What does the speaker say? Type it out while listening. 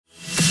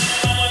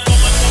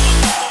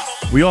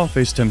We all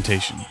face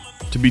temptation.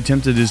 To be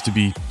tempted is to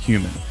be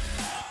human.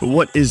 But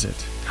what is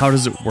it? How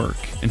does it work?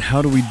 And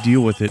how do we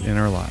deal with it in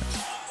our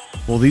lives?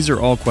 Well, these are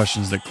all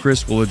questions that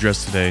Chris will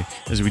address today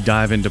as we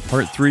dive into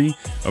part 3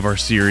 of our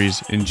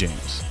series in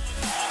James.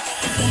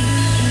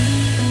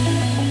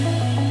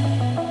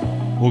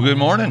 Well, good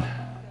morning.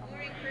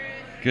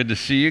 Good to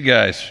see you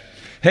guys.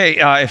 Hey,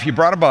 if you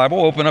brought a Bible,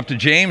 open up to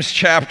James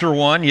chapter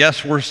 1.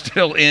 Yes, we're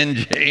still in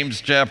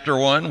James chapter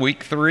 1,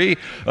 week 3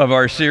 of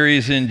our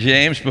series in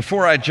James.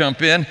 Before I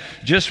jump in,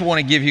 just want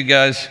to give you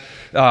guys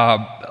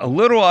a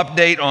little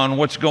update on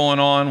what's going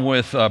on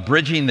with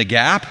Bridging the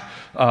Gap.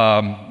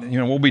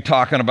 We'll be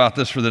talking about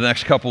this for the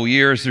next couple of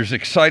years. There's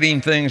exciting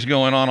things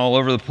going on all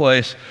over the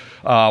place.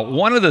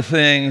 One of the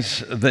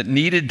things that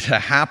needed to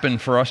happen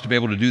for us to be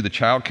able to do the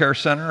child care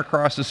center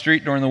across the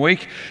street during the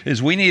week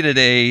is we needed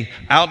a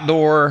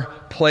outdoor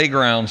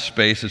playground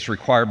space that's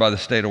required by the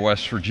state of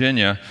West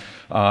Virginia.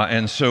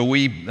 And so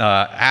we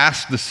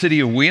asked the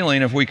city of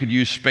Wheeling if we could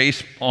use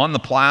space on the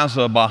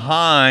plaza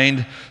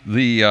behind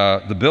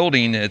the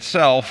building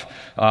itself.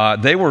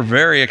 They were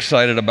very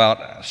excited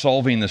about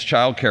solving this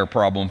child care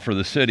problem for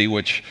the city,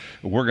 which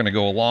we're going to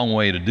go a long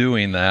way to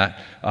doing that.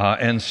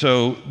 And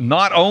so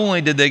not only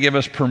did they give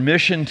us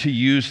permission to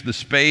use the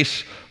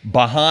space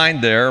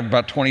behind there,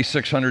 about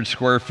 2,600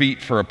 square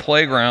feet for a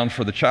playground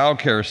for the child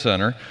care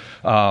center,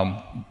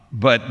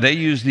 but they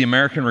used the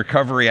American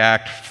Recovery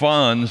Act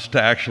funds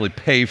to actually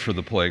pay for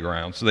the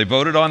playground. So they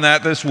voted on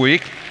that this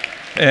week.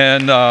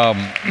 And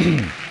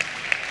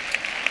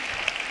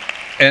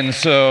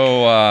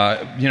so,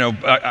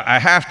 I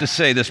have to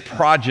say this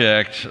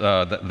project,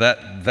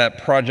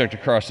 that project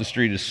across the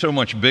street is so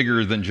much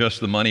bigger than just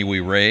the money we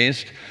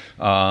raised.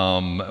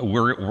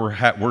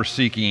 We're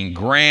seeking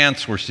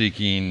grants, we're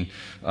seeking,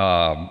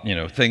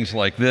 things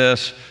like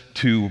this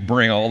to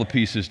bring all the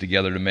pieces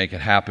together to make it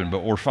happen.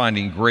 But we're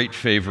finding great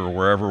favor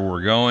wherever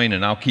we're going,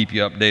 and I'll keep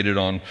you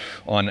updated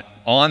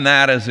on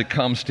that as it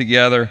comes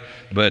together.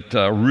 But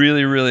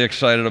really, really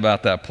excited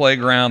about that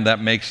playground. That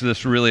makes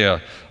this really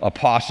a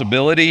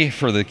possibility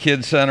for the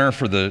kids center,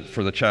 for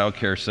the child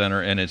care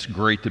center, and it's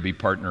great to be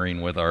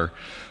partnering with our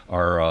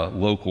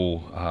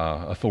local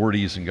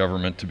authorities and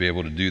government to be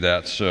able to do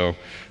that. So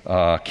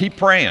keep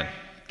praying.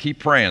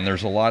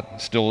 There's a lot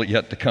still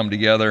yet to come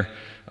together.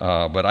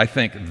 But I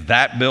think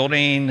that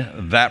building,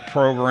 that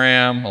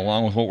program,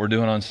 along with what we're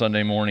doing on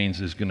Sunday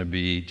mornings, is going to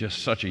be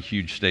just such a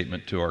huge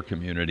statement to our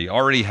community.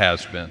 Already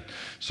has been.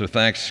 So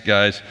thanks,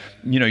 guys.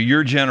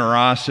 Your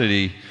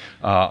generosity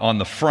on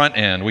the front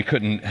end, we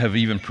couldn't have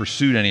even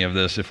pursued any of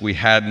this if we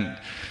hadn't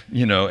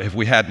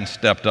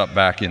stepped up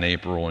back in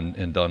April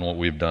and done what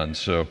we've done.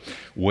 So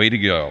way to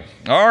go.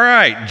 All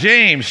right,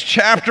 James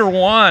chapter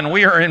 1.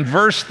 We are in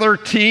verse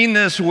 13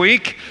 this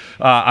week.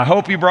 I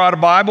hope you brought a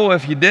Bible.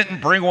 If you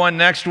didn't, bring one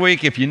next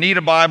week. If you need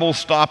a Bible,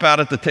 stop out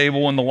at the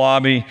table in the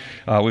lobby.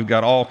 We've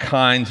got all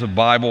kinds of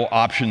Bible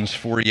options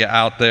for you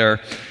out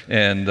there,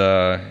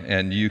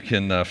 and you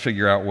can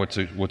figure out what's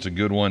a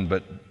good one.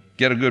 But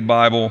get a good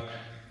Bible,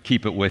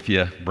 keep it with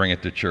you, bring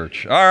it to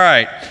church. All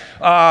right,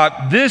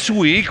 this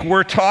week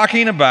we're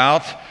talking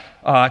about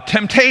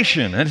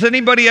temptation. Has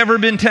anybody ever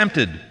been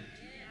tempted?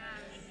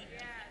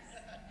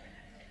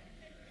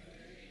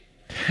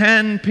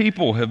 10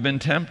 people have been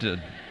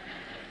tempted.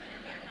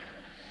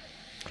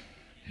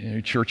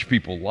 Church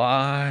people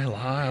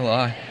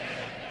lie.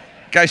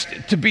 Guys,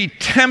 to be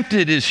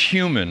tempted is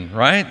human,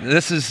 right?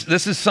 This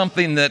is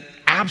something that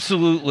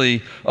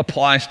absolutely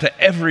applies to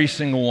every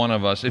single one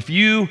of us. If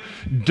you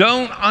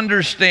don't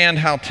understand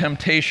how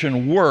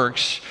temptation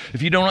works,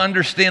 if you don't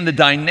understand the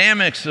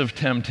dynamics of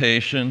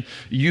temptation,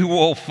 you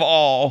will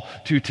fall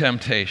to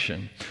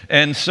temptation.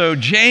 And so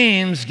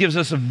James gives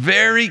us a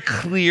very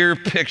clear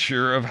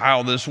picture of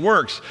how this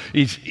works.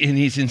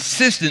 He's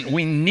insistent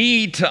we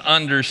need to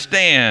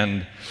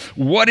understand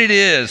what it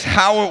is,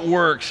 how it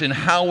works, and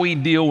how we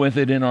deal with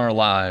it in our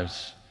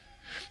lives.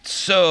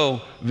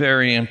 So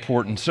very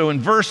important. So in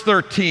verse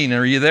 13,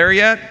 are you there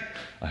yet?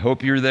 I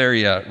hope you're there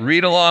yet.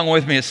 Read along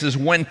with me. It says,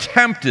 "When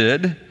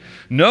tempted,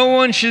 no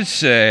one should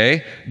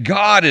say,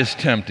 'God is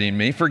tempting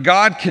me,' for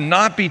God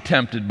cannot be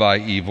tempted by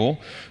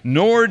evil,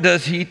 nor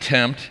does he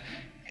tempt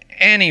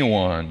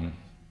anyone."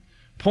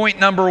 Point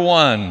number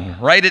 1,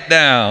 write it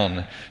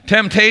down.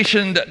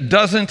 Temptation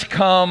doesn't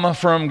come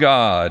from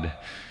God.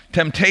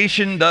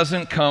 Temptation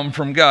doesn't come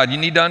from God. You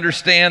need to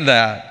understand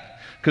that.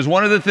 Because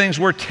one of the things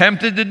we're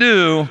tempted to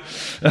do,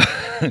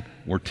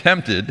 when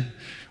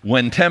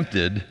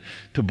tempted,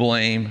 to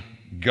blame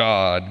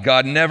God.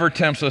 God never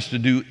tempts us to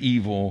do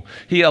evil.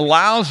 He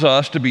allows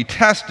us to be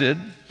tested,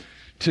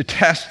 to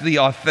test the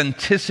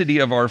authenticity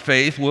of our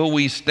faith. Will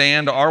we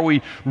stand? Are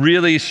we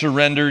really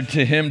surrendered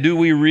to Him? Do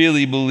we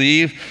really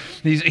believe?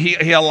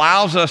 He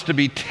allows us to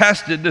be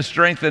tested to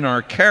strengthen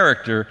our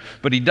character,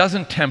 but He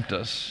doesn't tempt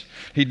us.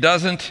 He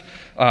doesn't,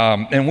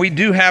 and we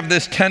do have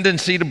this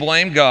tendency to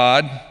blame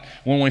God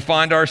when we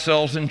find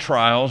ourselves in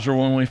trials or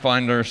when we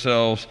find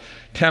ourselves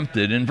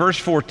tempted. In verse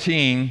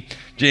 14,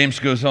 James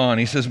goes on.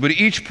 He says, "But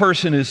each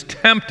person is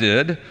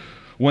tempted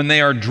when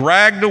they are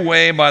dragged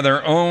away by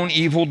their own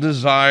evil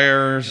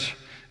desires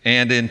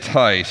and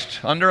enticed.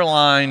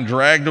 Underline,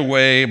 dragged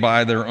away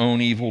by their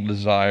own evil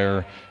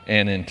desire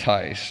and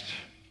enticed.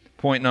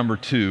 Point number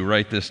 2,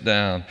 write this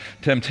down.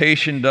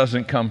 Temptation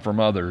doesn't come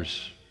from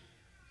others.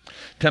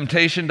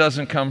 Temptation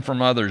doesn't come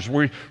from others.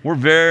 We're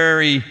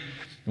very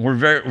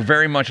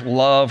much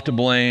love to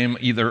blame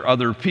either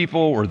other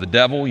people or the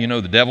devil. You know,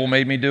 the devil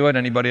made me do it.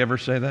 Anybody ever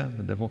say that?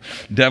 The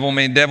devil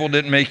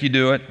didn't make you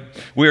do it.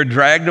 We are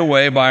dragged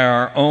away by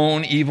our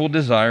own evil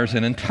desires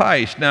and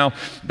enticed. Now,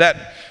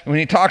 that when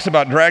he talks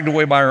about dragged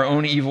away by our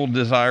own evil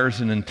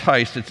desires and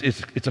enticed,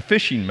 it's a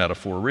fishing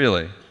metaphor,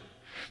 really.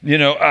 You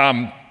know,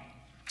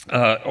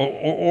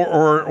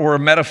 or a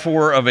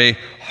metaphor of a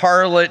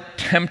harlot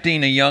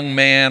tempting a young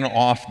man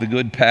off the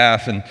good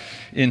path and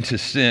into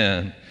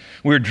sin.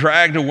 We're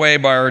dragged away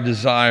by our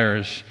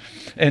desires.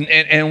 And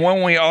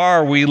when we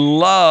are, we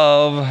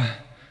love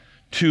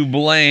to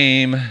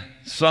blame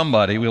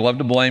somebody. We love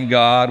to blame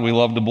God. We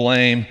love to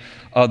blame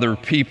other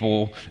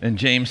people. And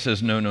James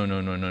says,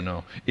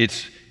 no.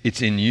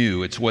 It's in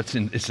you. It's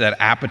that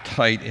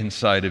appetite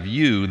inside of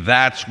you.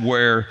 That's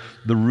where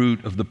the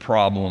root of the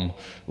problem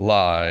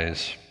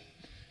lies.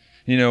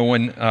 You know,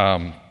 when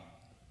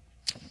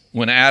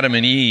Adam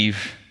and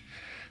Eve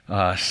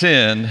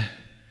sinned,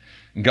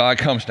 God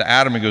comes to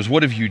Adam and goes,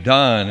 "What have you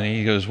done?" And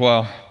he goes,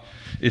 "Well,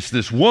 it's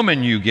this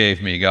woman you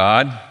gave me,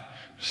 God."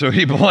 So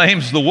he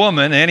blames the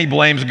woman and he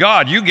blames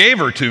God. "You gave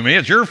her to me.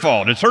 It's your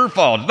fault. It's her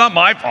fault. It's not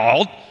my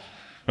fault."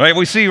 Right?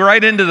 We see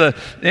right into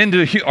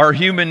our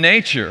human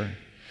nature.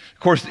 Of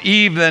course,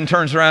 Eve then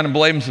turns around and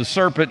blames the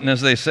serpent, and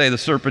as they say, the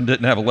serpent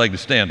didn't have a leg to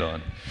stand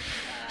on.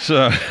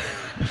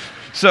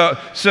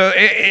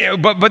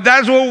 But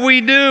that's what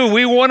we do.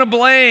 We want to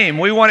blame.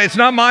 It's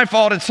not my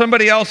fault. It's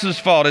somebody else's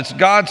fault. It's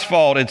God's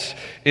fault. It's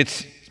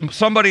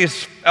somebody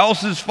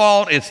else's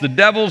fault. It's the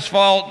devil's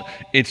fault.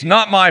 It's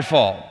not my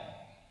fault.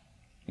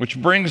 Which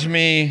brings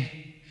me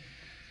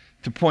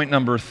to point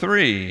number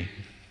 3.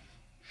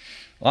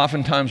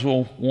 Oftentimes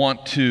we'll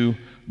want to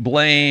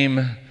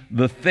blame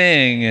the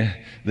thing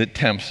that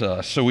tempts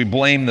us. So we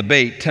blame the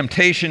bait.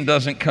 Temptation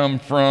doesn't come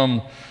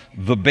from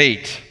the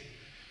bait.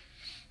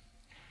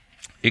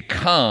 It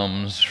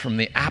comes from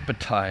the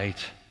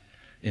appetite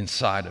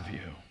inside of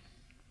you.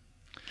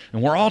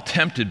 And we're all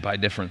tempted by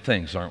different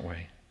things, aren't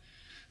we?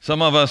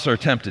 Some of us are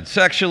tempted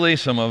sexually.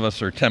 Some of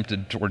us are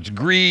tempted towards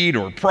greed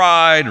or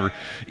pride or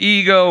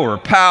ego or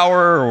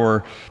power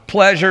or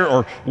pleasure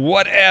or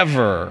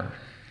whatever.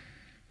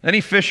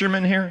 Any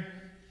fishermen here?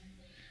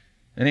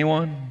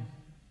 Anyone?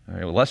 All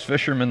right, well, less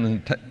fishermen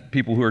than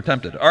people who are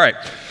tempted. All right,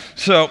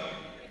 so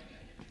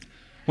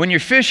when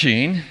you're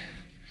fishing,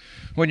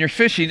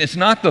 it's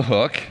not the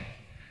hook,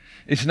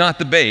 it's not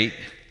the bait,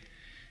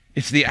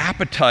 it's the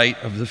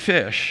appetite of the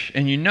fish.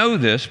 And you know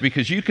this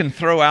because you can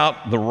throw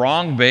out the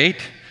wrong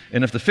bait,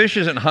 and if the fish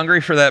isn't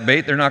hungry for that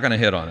bait, they're not going to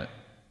hit on it.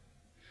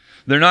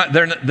 They're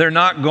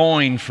not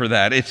going for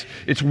that.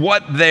 It's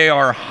what they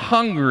are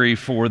hungry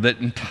for that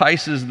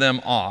entices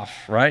them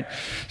off, right?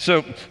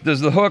 So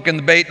does the hook and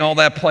the bait and all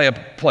that play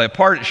a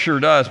part? It sure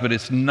does, but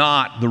it's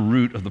not the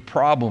root of the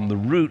problem. The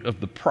root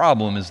of the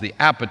problem is the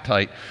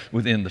appetite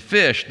within the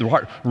fish.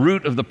 The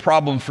root of the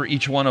problem for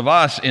each one of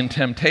us in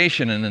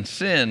temptation and in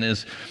sin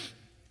is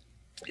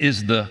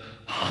the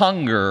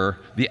hunger,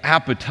 the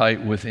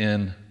appetite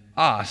within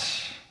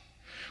us.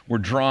 We're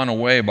drawn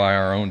away by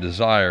our own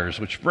desires,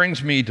 which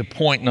brings me to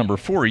point number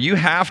 4. You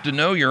have to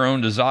know your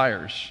own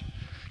desires.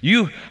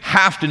 You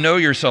have to know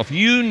yourself.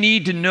 You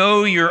need to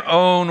know your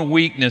own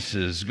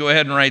weaknesses. Go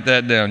ahead and write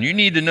that down. You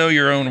need to know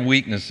your own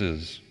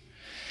weaknesses.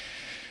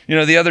 You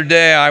know, the other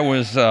day I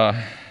was out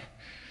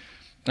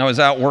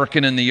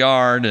working in the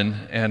yard,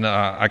 and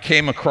I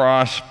came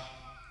across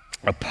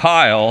a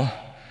pile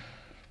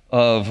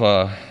of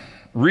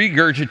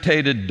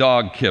regurgitated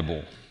dog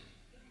kibble.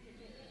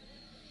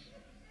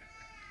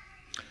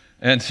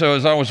 And so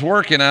as I was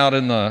working out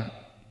in the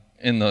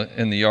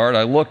yard,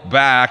 I looked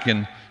back,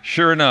 and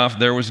sure enough,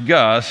 there was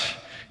Gus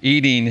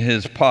eating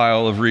his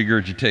pile of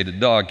regurgitated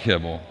dog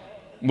kibble.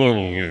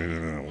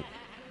 It's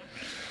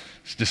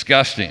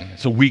disgusting.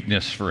 It's a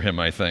weakness for him,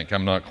 I think.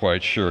 I'm not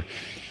quite sure.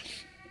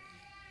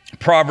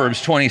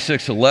 Proverbs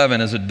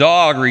 26:11, as a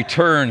dog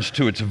returns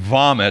to its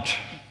vomit,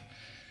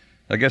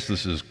 I guess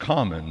this is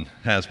common,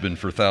 has been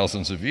for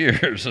thousands of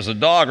years. As a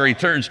dog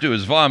returns to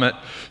his vomit,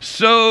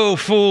 so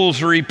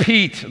fools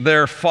repeat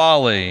their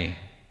folly.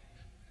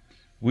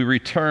 We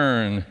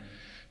return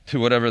to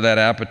whatever that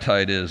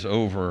appetite is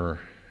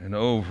over and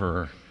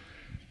over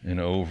and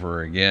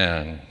over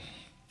again.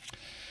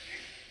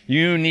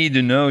 You need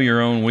to know your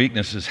own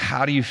weaknesses.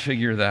 How do you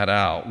figure that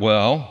out?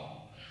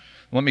 Well,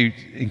 let me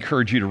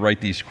encourage you to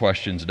write these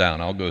questions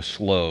down. I'll go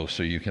slow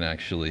so you can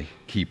actually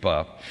keep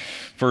up.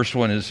 First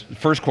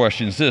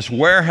question is this: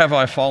 where have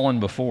I fallen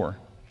before?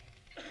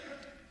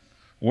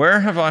 Where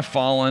have I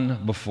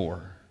fallen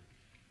before?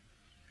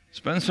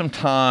 Spend some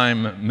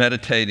time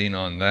meditating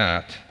on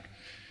that.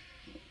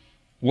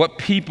 What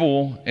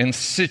people and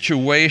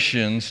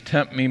situations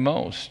tempt me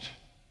most?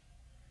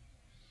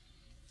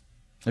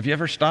 Have you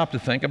ever stopped to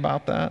think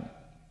about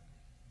that?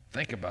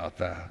 Think about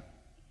that.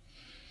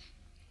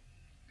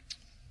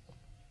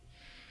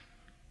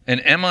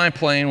 And am I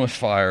playing with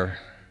fire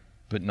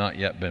but not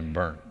yet been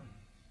burnt?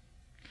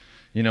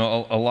 You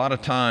know, a lot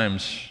of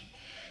times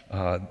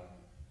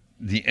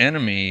the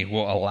enemy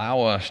will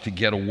allow us to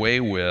get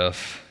away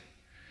with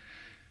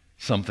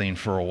something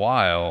for a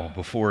while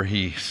before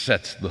he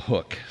sets the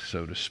hook,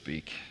 so to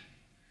speak.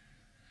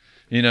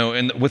 You know,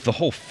 and with the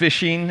whole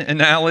fishing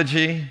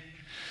analogy,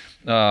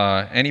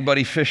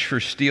 anybody fish for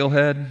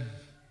steelhead?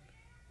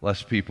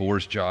 Less people.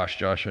 Where's Josh?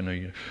 Josh, I know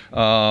you.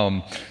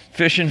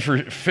 Fishing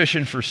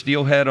for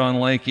steelhead on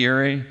Lake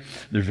Erie,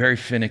 they're very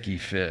finicky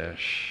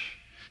fish.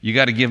 You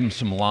got to give them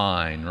some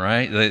line,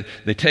 right?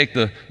 They take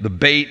the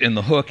bait and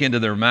the hook into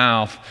their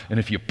mouth, and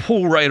if you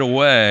pull right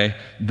away,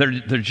 they're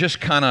just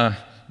kind of,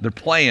 they're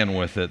playing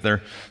with it.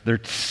 They're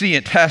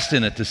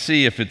testing it to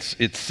see if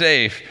it's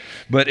safe.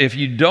 But if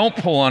you don't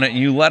pull on it and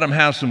you let them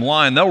have some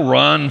line, they'll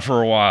run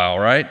for a while,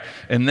 right?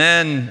 And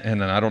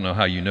then I don't know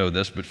how you know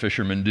this, but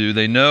fishermen do.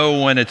 They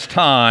know when it's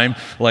time,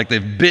 like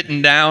they've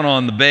bitten down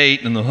on the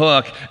bait and the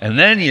hook, and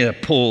then you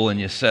pull and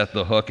you set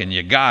the hook and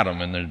you got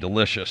them, and they're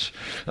delicious.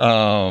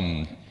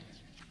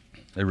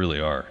 They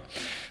really are.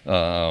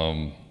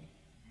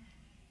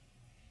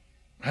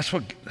 That's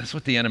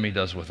what the enemy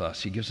does with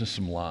us. He gives us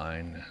some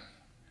line.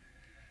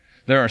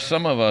 There are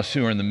some of us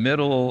who are in the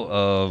middle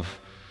of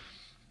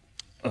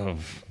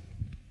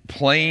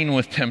playing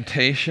with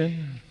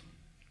temptation,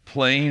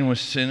 playing with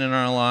sin in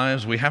our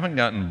lives. We haven't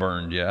gotten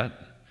burned yet.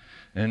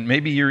 And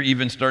maybe you're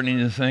even starting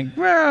to think,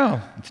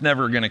 well, it's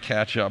never going to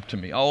catch up to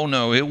me. Oh,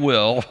 no, it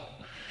will.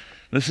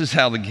 This is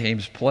how the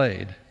game's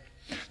played.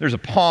 There's a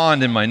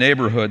pond in my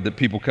neighborhood that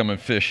people come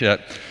and fish at,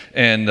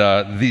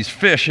 and these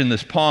fish in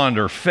this pond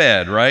are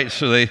fed, right?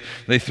 So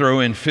they throw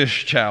in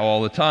fish chow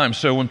all the time.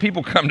 So when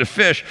people come to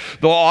fish,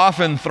 they'll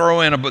often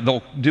throw in,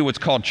 they'll do what's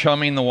called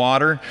chumming the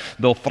water.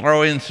 They'll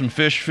throw in some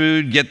fish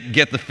food,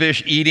 get the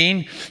fish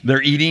eating.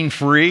 They're eating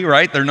free,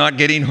 right? They're not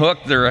getting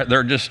hooked.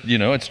 They're just,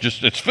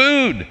 it's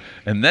food.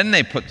 And then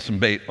they put some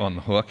bait on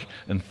the hook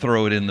and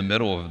throw it in the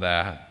middle of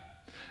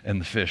that,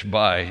 and the fish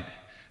bite,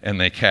 and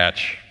they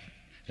catch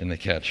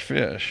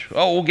fish.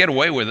 Oh, we'll get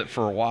away with it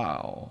for a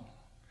while.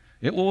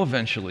 It will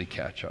eventually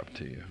catch up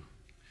to you.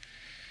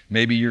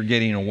 Maybe you're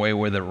getting away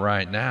with it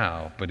right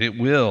now, but it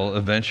will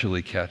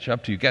eventually catch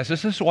up to you. Guys,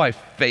 this is why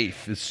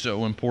faith is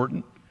so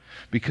important,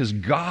 because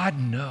God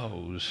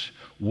knows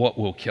what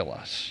will kill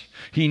us.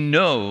 He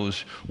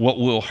knows what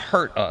will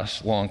hurt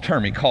us long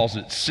term. He calls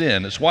it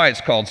sin. It's why it's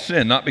called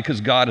sin, not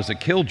because God is a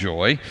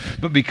killjoy,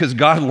 but because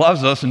God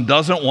loves us and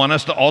doesn't want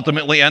us to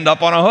ultimately end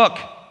up on a hook.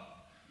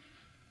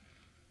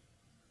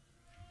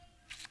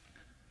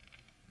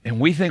 And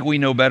we think we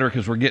know better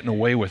because we're getting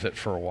away with it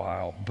for a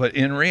while. But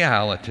in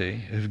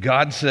reality, if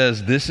God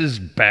says this is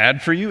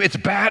bad for you, it's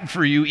bad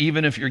for you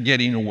even if you're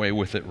getting away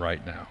with it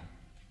right now.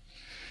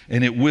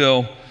 And it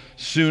will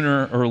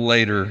sooner or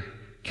later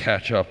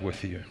catch up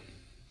with you.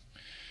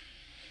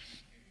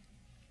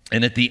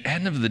 And at the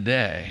end of the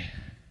day,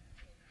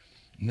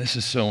 and this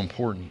is so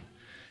important,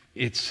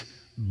 it's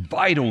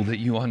vital that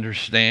you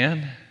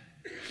understand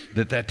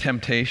that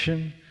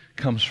temptation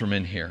comes from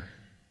in here.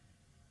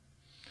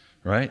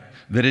 Right?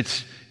 That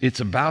it's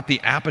about the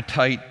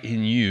appetite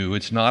in you.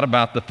 It's not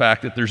about the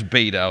fact that there's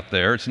bait out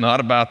there. It's not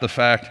about the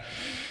fact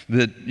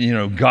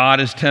that, God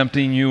is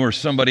tempting you or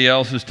somebody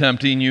else is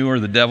tempting you or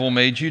the devil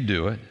made you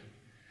do it.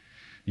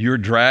 You're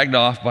dragged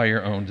off by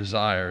your own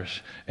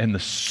desires. And the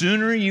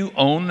sooner you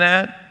own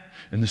that,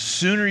 and the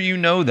sooner you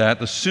know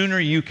that, the sooner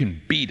you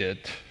can beat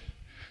it,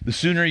 the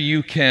sooner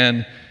you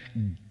can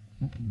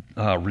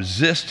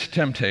resist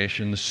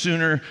temptation, the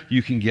sooner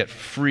you can get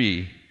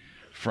free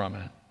from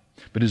it.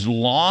 But as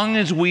long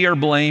as we are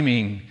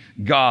blaming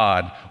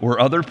God or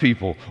other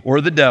people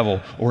or the devil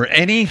or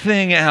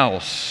anything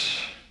else,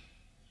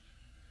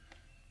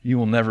 you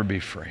will never be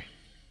free.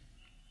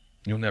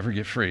 You'll never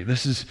get free.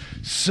 This is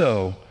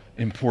so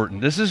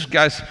important. This is,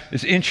 guys,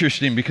 it's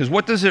interesting because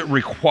what does it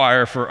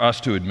require for us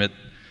to admit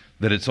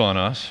that it's on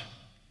us?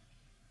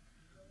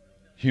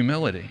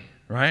 Humility.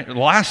 Right? The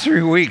last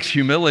 3 weeks,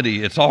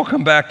 humility. It's all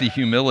come back to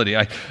humility.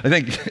 I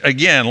think,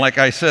 again, like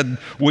I said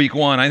week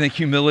one, I think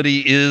humility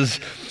is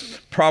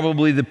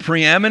probably the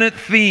preeminent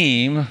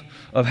theme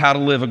of how to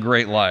live a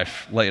great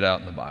life laid out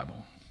in the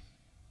Bible.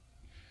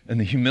 And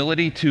the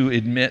humility to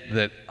admit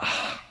that,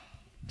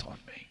 it's on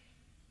me.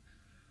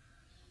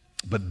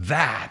 But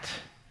that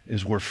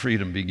is where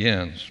freedom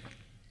begins.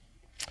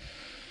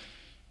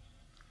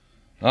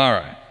 All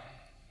right.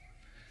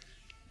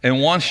 And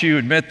once you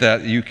admit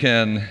that, you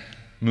can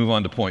move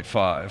on to point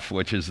 5,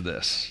 which is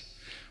this.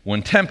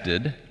 When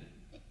tempted,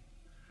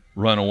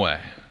 run away.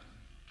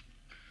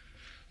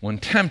 When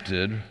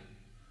tempted,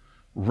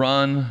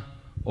 run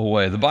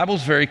away. The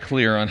Bible's very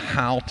clear on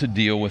how to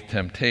deal with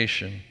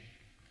temptation.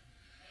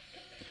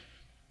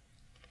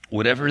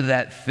 Whatever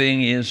that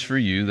thing is for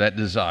you, that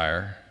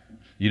desire,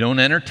 you don't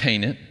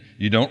entertain it,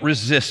 you don't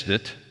resist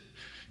it,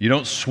 you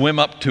don't swim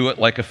up to it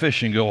like a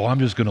fish and go, I'm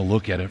just going to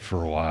look at it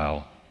for a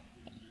while.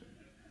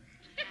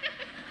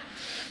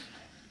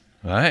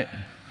 Right?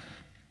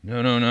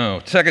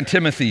 No. 2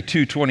 Timothy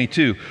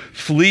 2:22,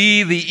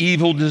 flee the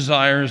evil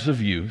desires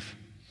of youth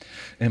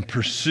and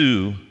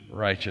pursue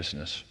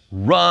righteousness.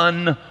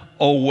 Run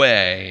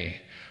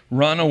away.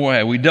 Run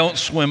away. We don't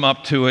swim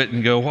up to it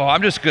and go, well,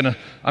 I'm just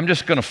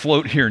gonna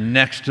float here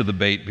next to the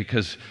bait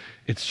because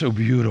it's so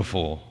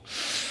beautiful.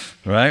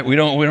 Right? We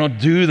don't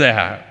do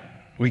that.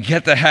 We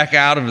get the heck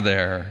out of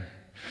there.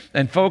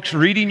 And folks,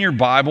 reading your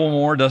Bible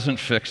more doesn't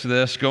fix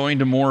this. Going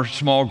to more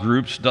small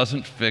groups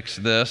doesn't fix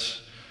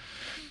this.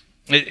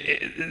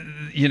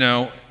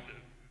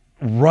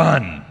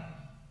 Run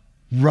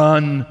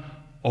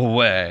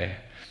away.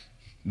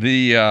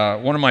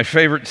 One of my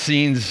favorite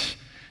scenes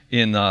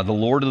in The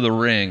Lord of the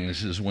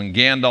Rings is when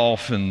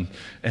Gandalf and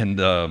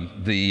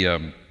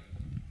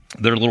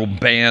their little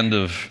band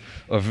of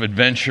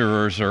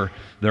adventurers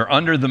they're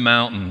under the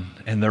mountain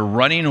and they're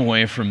running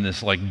away from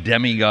this like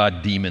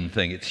demigod demon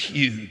thing. It's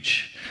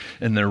huge.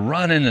 And they're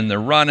running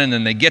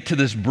and they get to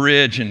this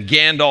bridge and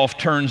Gandalf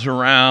turns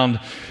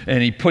around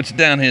and he puts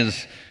down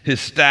his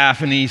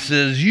staff and he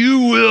says,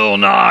 "You will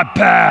not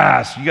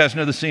pass." You guys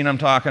know the scene I'm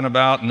talking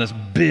about, and this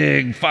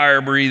big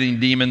fire-breathing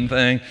demon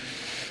thing.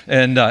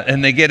 And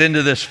they get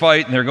into this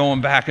fight and they're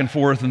going back and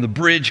forth and the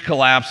bridge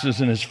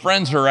collapses and his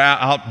friends are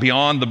out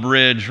beyond the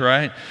bridge,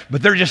 right?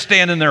 But they're just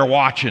standing there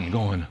watching,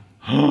 going,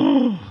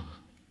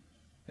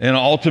 and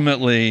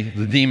ultimately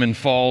the demon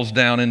falls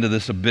down into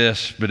this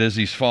abyss, but as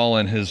he's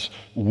falling, his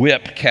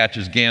whip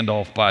catches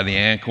Gandalf by the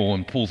ankle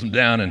and pulls him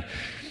down,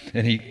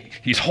 and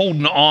he's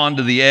holding on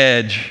to the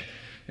edge,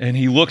 and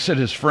he looks at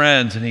his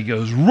friends and he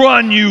goes,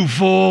 "Run, you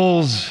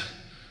fools!"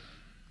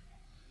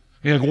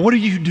 You're like, what are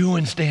you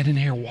doing standing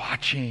here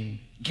watching?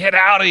 Get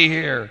out of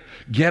here.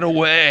 Get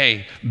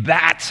away.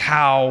 That's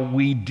how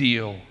we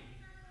deal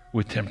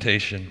with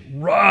temptation.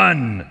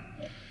 Run.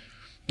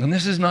 And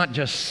this is not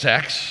just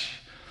sex,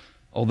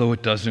 although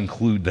it does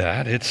include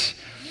that. It's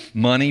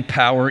money,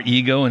 power,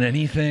 ego, and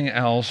anything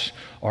else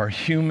our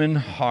human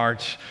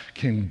hearts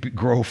can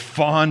grow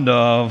fond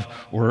of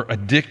or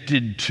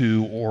addicted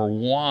to or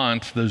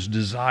want, those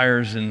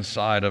desires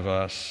inside of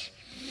us.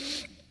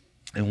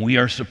 And we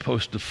are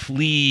supposed to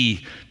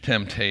flee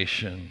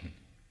temptation.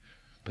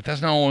 But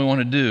that's not what we want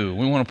to do.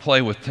 We want to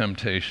play with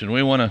temptation.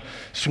 We want to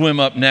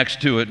swim up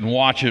next to it and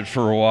watch it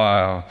for a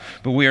while.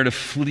 But we are to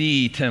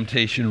flee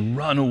temptation,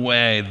 run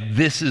away.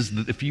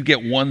 If you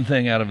get one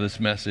thing out of this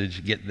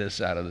message, get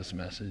this out of this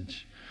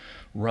message.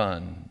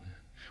 Run.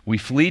 We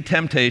flee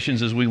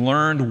temptations. As we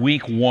learned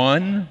week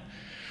 1,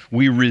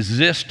 we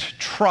resist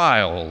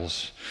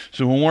trials.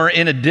 So when we're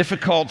in a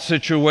difficult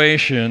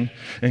situation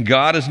and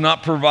God is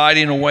not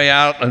providing a way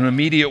out, an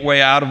immediate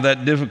way out of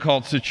that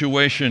difficult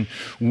situation,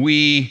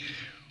 we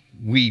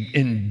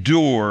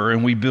endure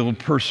and we build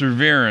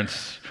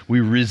perseverance.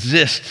 We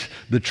resist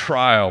the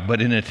trial.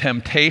 But in a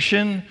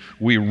temptation,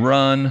 we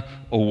run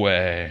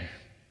away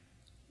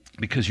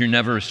because you're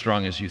never as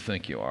strong as you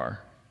think you are.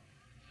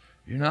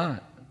 You're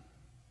not.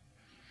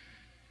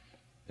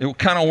 It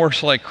kind of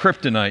works like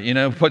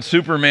kryptonite. Put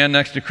Superman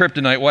next to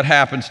kryptonite. What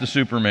happens to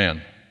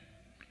Superman?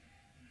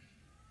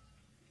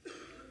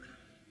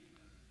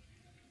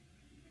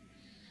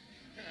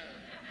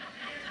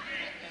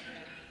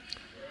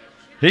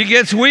 He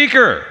gets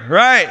weaker,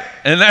 right?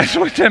 And that's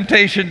what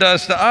temptation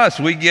does to us.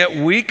 We get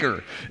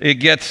weaker. It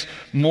gets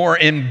more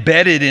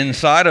embedded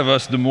inside of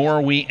us the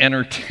more we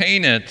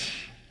entertain it.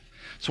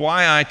 It's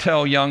why I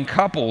tell young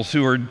couples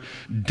who are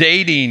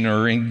dating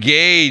or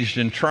engaged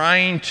and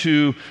trying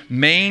to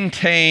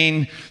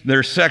maintain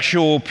their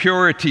sexual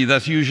purity,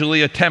 that's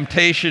usually a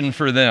temptation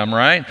for them,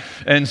 right?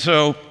 And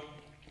so,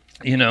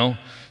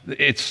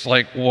 it's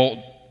like,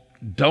 well,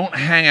 don't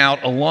hang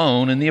out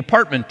alone in the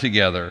apartment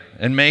together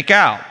and make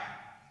out.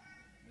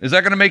 Is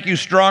that going to make you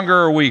stronger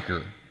or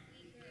weaker?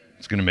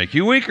 It's going to make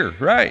you weaker,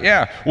 right?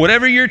 Yeah.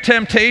 Whatever your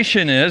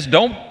temptation is,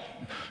 don't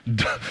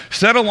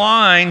set a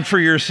line for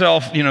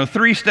yourself,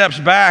 3 steps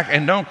back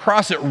and don't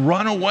cross it.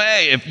 Run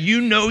away. If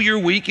you know you're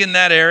weak in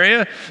that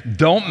area,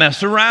 don't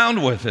mess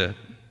around with it.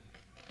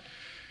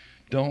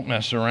 Don't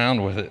mess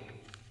around with it.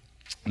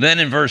 Then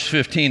in verse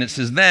 15 it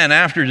says, then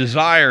after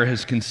desire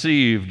has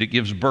conceived, it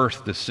gives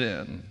birth to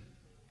sin.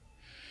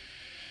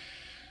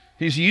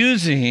 He's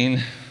using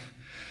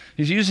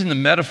the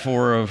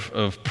metaphor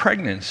of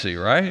pregnancy,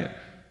 right?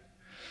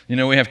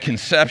 We have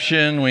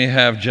conception, we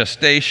have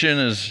gestation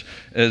as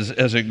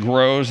it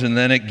grows, and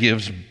then it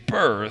gives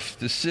birth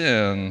to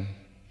sin.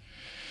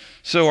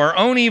 So our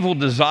own evil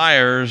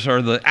desires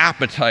are the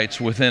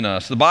appetites within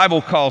us. The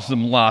Bible calls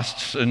them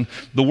lusts, and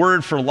the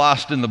word for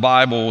lust in the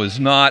Bible is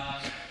not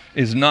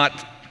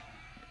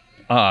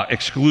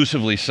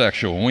exclusively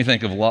sexual. When we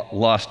think of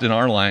lust in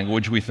our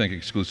language, we think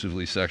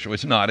exclusively sexual.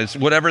 It's not. It's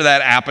whatever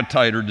that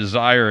appetite or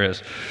desire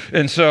is.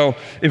 And so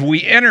if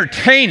we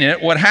entertain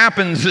it, what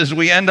happens is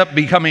we end up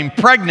becoming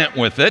pregnant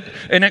with it,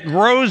 and it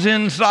grows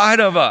inside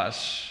of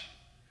us.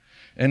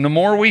 And the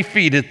more we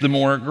feed it, the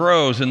more it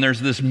grows. And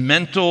there's this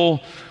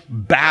mental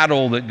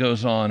battle that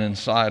goes on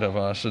inside of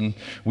us. And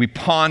we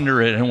ponder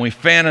it, and we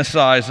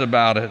fantasize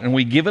about it, and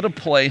we give it a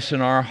place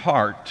in our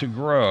heart to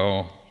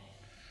grow.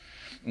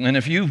 And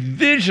if you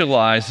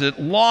visualize it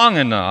long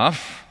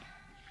enough,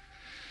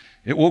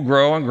 it will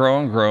grow and grow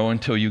and grow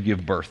until you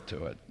give birth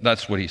to it.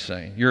 That's what he's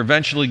saying. You're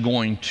eventually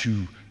going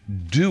to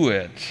do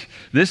it.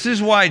 This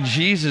is why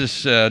Jesus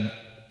said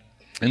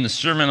in the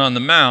Sermon on the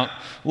Mount,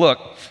 look,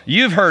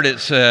 you've heard it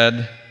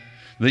said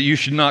that you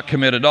should not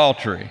commit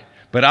adultery.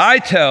 But I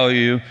tell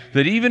you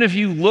that even if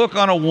you look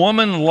on a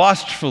woman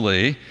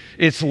lustfully,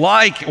 it's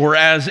like or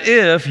as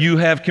if you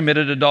have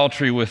committed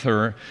adultery with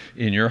her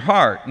in your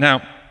heart.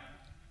 Now,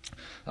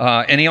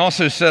 and he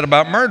also said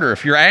about murder,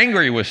 if you're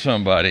angry with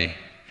somebody,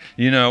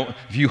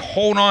 if you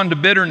hold on to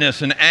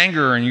bitterness and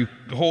anger and you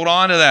hold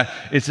on to that,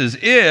 it's as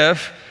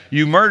if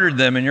you murdered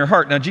them in your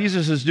heart. Now,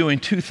 Jesus is doing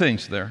two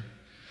things there.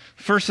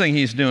 First thing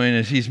he's doing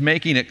is he's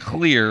making it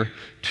clear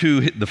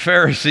to the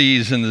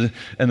Pharisees and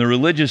the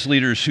religious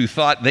leaders who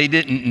thought they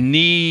didn't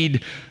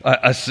need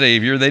a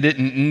Savior, they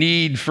didn't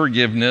need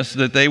forgiveness,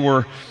 that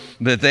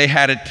they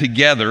had it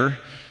together,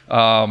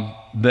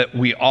 that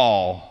we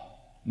all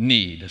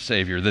need a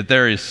Savior, that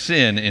there is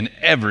sin in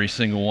every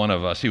single one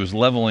of us. He was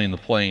leveling the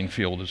playing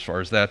field as far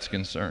as that's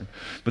concerned.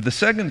 But the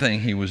second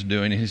thing he was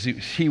doing is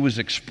he was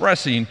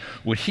expressing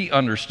what he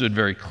understood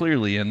very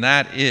clearly, and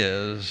that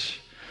is,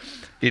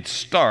 it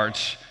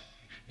starts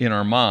in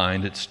our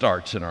mind, it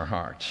starts in our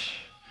hearts.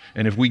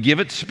 And if we give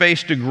it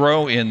space to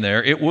grow in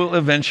there, it will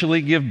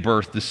eventually give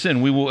birth to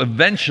sin. We will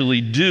eventually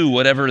do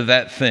whatever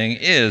that thing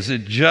is.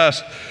 It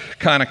just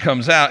kind of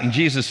comes out. And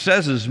Jesus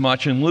says as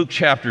much in Luke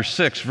chapter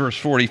 6, verse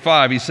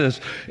 45. He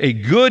says, a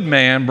good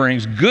man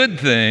brings good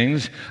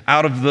things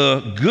out of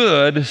the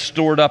good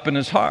stored up in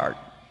his heart.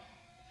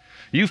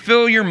 You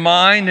fill your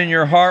mind and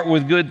your heart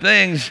with good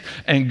things,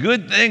 and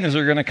good things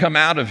are going to come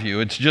out of you.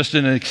 It's just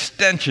an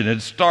extension.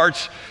 It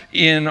starts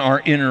in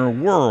our inner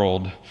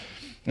world.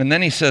 And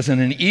then he says,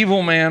 and an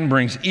evil man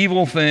brings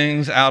evil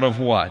things out of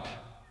what?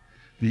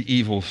 The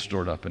evil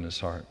stored up in his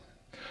heart.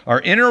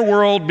 Our inner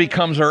world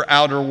becomes our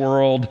outer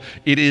world.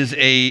 It is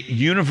a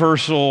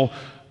universal,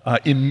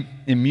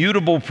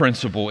 immutable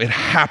principle. It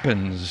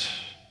happens.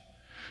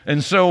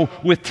 And so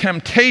with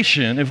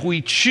temptation, if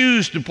we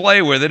choose to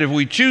play with it, if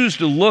we choose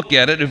to look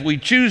at it, if we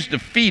choose to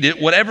feed it,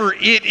 whatever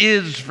it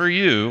is for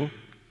you,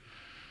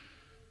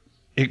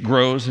 it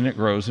grows and it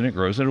grows and it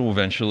grows, and it will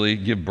eventually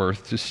give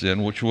birth to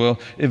sin, which will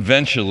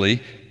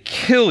eventually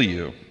kill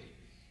you.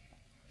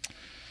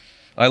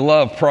 I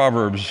love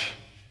Proverbs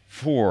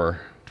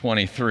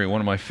 4:23,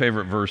 one of my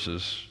favorite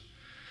verses.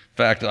 In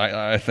fact,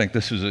 I think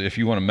this is, if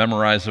you want to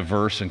memorize a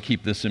verse and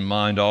keep this in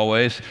mind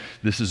always,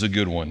 this is a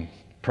good one.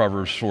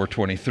 Proverbs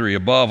 4:23,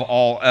 above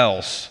all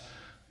else,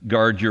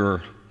 guard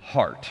your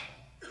heart.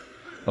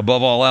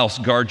 Above all else,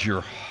 guard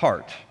your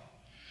heart,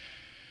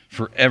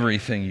 for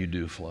everything you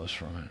do flows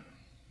from it.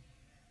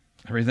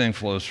 Everything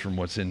flows from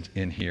what's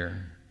in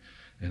here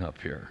and up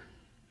here.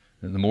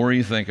 And the more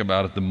you think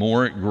about it, the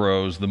more it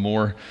grows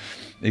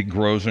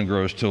and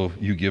grows till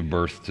you give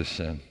birth to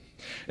sin.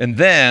 And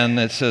then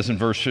it says in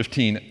verse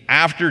 15,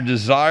 after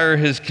desire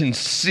has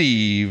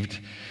conceived,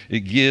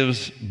 it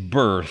gives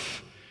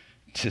birth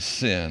to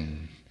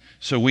sin.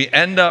 So we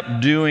end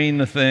up doing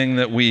the thing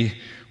that we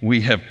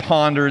have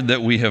pondered,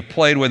 that we have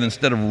played with.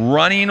 Instead of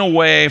running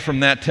away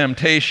from that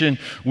temptation,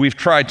 we've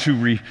tried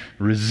to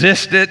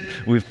resist it.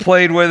 We've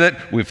played with it.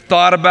 We've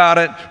thought about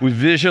it. We've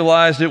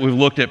visualized it. We've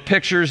looked at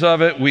pictures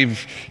of it.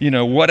 We've,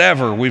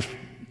 whatever.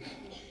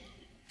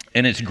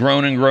 And it's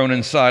grown and grown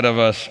inside of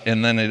us,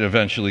 and then it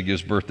eventually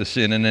gives birth to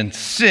sin. And then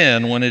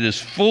sin, when it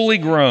is fully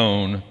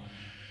grown,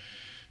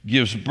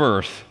 gives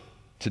birth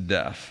to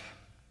death.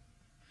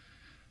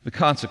 The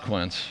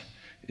consequence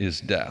is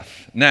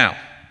death. Now,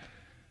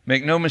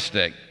 make no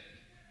mistake,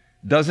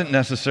 doesn't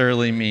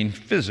necessarily mean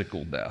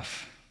physical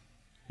death.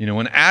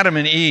 When Adam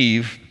and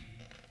Eve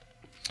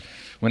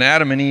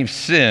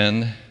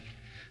sinned,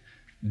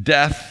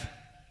 death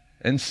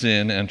and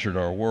sin entered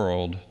our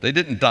world. They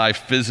didn't die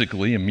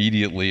physically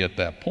immediately at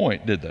that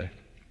point, did they?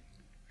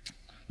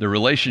 The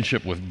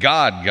relationship with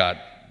God got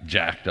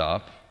jacked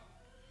up.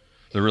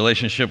 The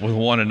relationship with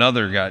one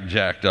another got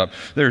jacked up.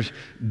 There's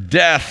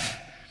death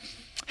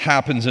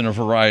happens in a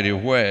variety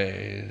of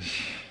ways.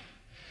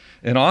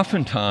 And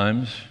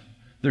oftentimes,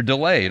 they're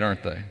delayed,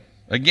 aren't they?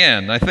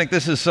 Again, I think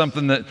this is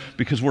something that,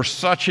 because we're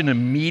such an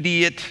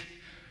immediate,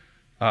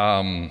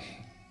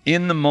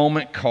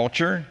 in-the-moment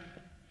culture,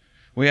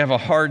 we have a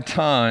hard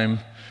time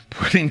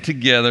putting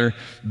together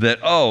that,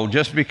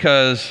 just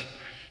because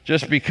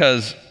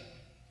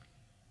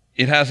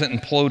it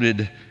hasn't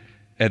imploded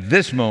at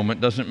this moment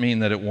doesn't mean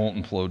that it won't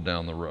implode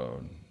down the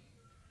road.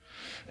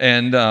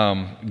 And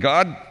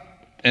God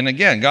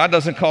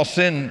doesn't call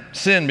sin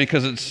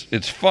because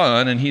it's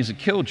fun and he's a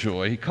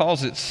killjoy. He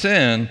calls it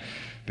sin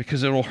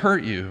because it'll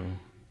hurt you.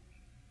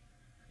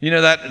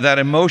 That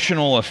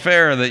emotional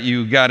affair that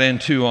you got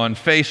into on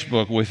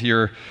Facebook with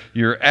your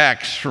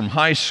ex from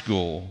high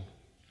school.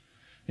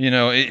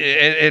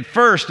 At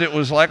first it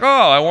was like,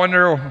 I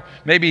wonder,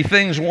 maybe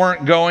things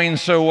weren't going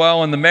so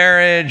well in the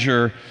marriage,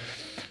 or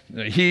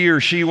he or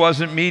she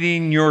wasn't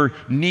meeting your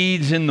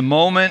needs in the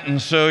moment,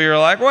 and so you're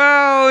like,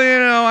 well,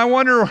 I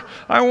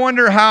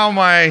wonder how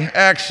my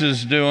ex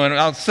is doing.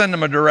 I'll send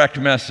them a direct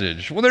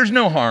message. Well, there's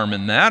no harm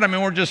in that. I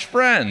mean, we're just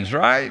friends,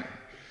 right?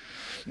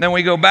 Then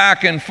we go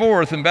back and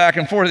forth,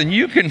 and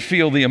you can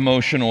feel the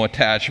emotional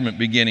attachment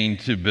beginning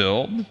to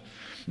build.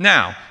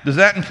 Now, does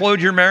that implode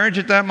your marriage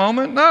at that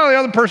moment? No, the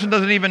other person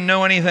doesn't even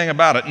know anything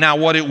about it. Now,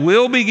 what it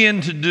will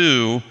begin to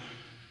do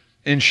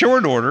in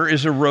short order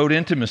is erode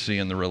intimacy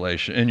in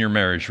your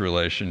marriage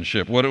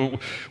relationship. What it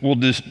will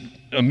just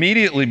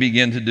immediately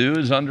begin to do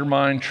is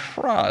undermine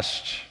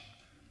trust.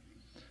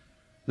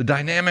 The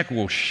dynamic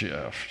will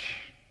shift,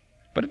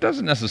 but it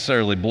doesn't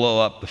necessarily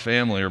blow up the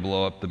family or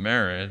blow up the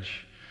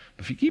marriage.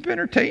 If you keep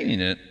entertaining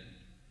it,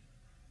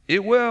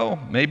 it will.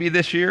 Maybe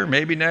this year,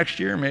 maybe next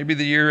year, maybe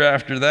the year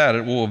after that.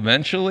 It will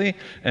eventually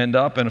end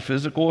up in a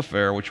physical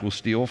affair which will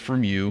steal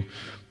from you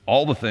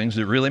all the things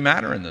that really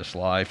matter in this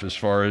life as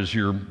far as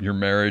your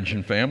marriage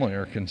and family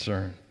are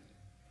concerned.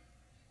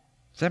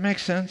 Does that make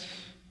sense?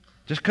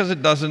 Just because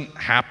it doesn't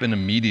happen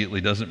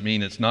immediately doesn't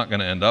mean it's not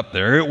going to end up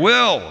there. It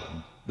will.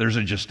 There's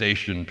a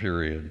gestation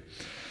period.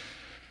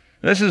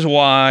 This is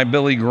why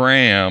Billy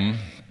Graham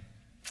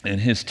and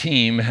his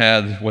team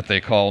had what they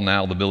call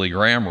now the Billy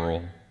Graham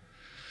rule,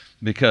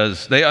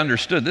 because they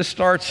understood this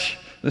starts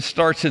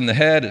in the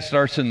head, it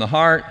starts in the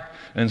heart,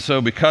 and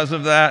so because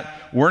of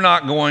that, we're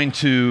not going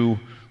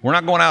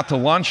out to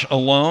lunch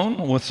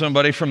alone with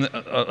somebody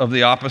of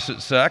the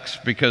opposite sex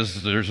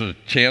because there's a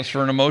chance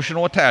for an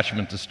emotional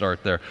attachment to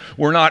start there.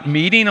 We're not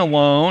meeting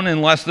alone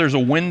unless there's a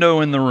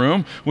window in the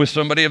room with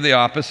somebody of the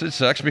opposite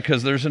sex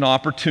because there's an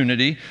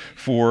opportunity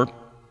for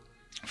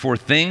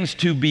things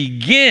to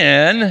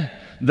begin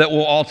that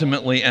will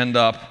ultimately end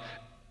up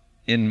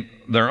in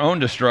their own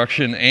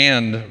destruction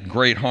and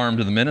great harm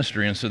to the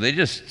ministry. And so they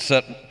just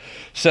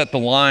set the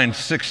line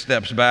 6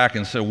 steps back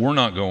and said, we're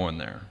not going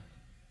there.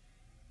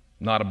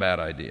 Not a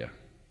bad idea.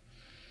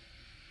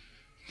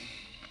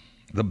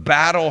 The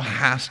battle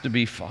has to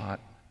be fought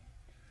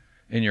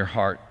in your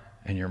heart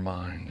and your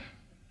mind,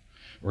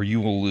 or you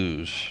will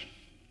lose.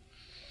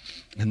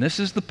 And this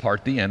is the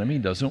part the enemy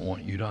doesn't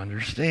want you to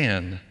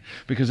understand,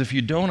 because if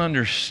you don't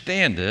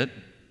understand it,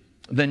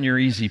 then you're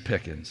easy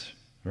pickings,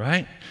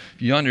 right?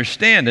 If you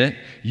understand it,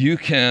 you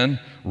can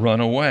run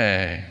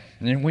away.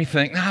 And we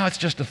think, no, it's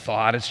just a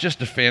thought, it's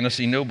just a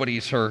fantasy,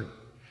 nobody's hurt.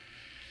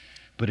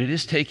 But it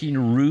is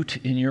taking root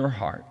in your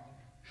heart,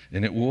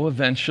 and it will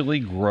eventually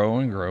grow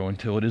and grow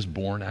until it is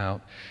born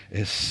out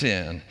as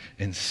sin.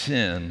 And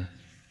sin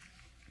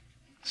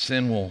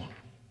will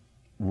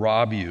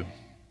rob you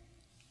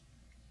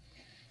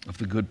of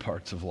the good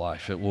parts of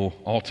life. It will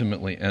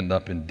ultimately end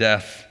up in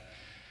death,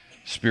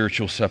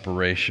 spiritual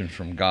separation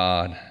from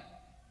God.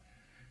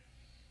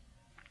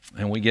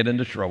 And we get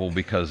into trouble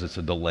because it's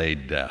a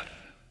delayed death,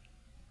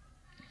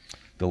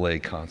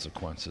 delayed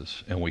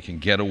consequences, and we can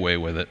get away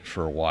with it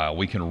for a while.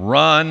 We can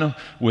run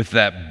with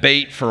that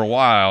bait for a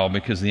while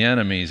because the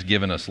enemy's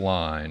given us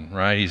line,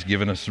 right? He's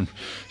given us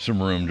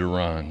some room to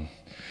run.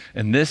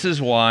 And this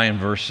is why in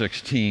verse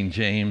 16,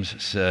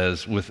 James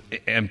says with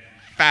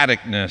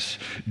emphaticness,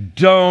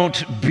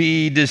 don't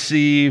be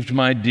deceived,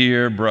 my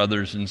dear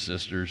brothers and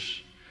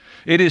sisters.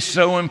 It is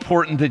so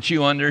important that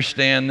you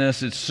understand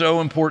this. It's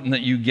so important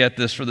that you get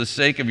this for the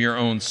sake of your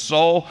own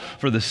soul,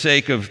 for the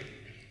sake of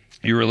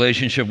your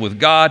relationship with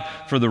God,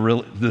 for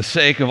the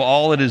sake of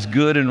all that is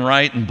good and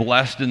right and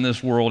blessed in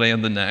this world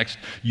and the next.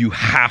 You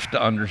have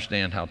to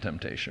understand how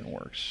temptation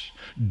works.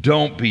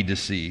 Don't be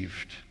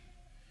deceived.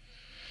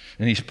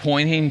 And he's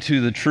pointing to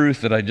the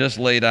truth that I just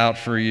laid out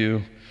for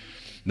you,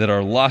 that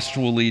our lust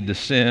will lead to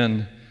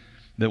sin,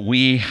 that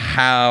we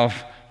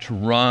have to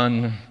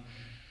run.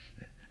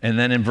 And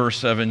then in verse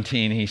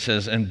 17, he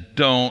says, and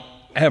don't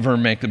ever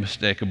make the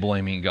mistake of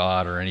blaming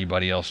God or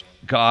anybody else.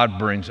 God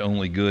brings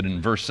only good.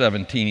 In verse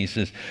 17, he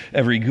says,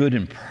 every good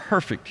and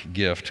perfect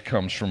gift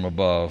comes from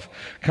above,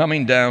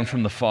 coming down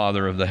from the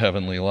Father of the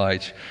heavenly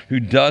lights, who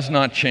does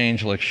not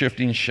change like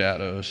shifting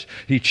shadows.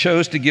 He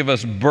chose to give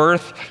us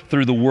birth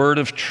through the word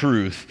of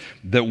truth,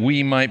 that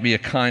we might be a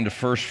kind of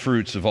first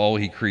fruits of all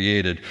he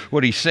created.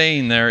 What he's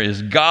saying there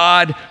is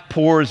God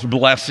pours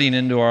blessing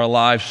into our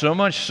lives, so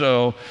much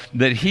so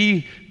that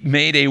he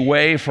made a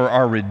way for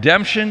our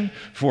redemption,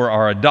 for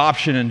our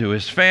adoption into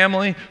his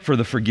family, for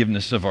the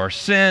forgiveness of our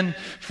sin,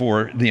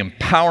 for the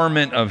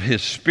empowerment of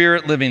his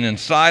Spirit living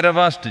inside of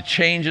us to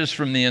change us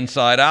from the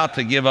inside out,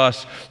 to give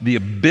us the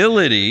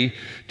ability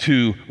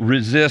to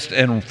resist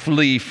and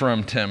flee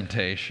from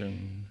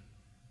temptation.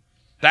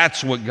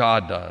 That's what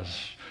God does.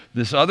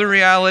 This other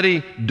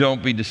reality,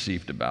 don't be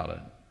deceived about it.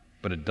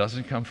 But it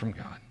doesn't come from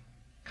God.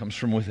 It comes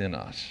from within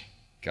us.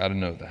 Got to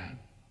know that.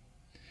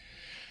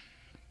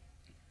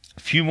 A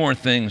few more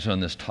things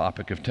on this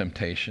topic of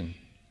temptation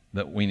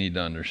that we need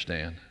to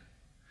understand.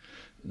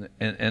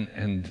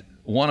 And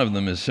one of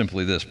them is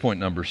simply this, point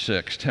number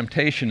 6.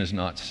 Temptation is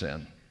not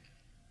sin.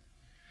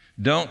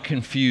 Don't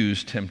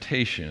confuse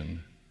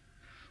temptation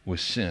with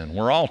sin.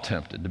 We're all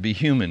tempted. To be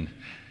human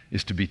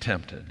is to be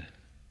tempted,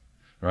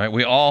 right?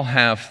 We all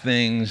have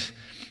things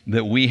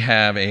that we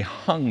have a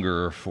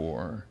hunger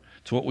for.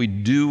 It's what we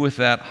do with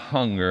that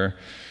hunger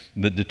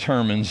that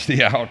determines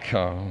the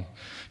outcome.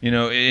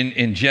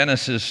 In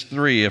Genesis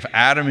 3, if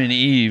Adam and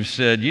Eve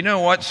said, you know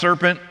what,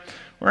 serpent,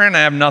 we're going to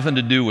have nothing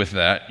to do with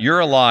that. You're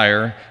a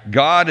liar.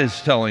 God is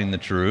telling the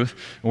truth.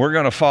 And we're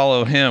going to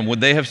follow him.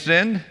 Would they have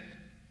sinned?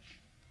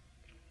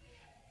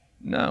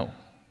 No.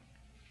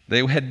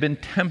 They had been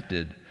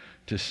tempted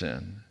to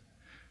sin.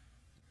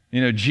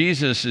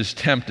 Jesus is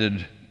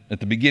tempted at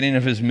the beginning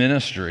of his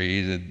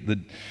ministry.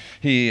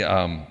 He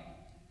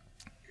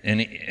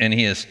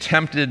is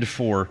tempted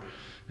for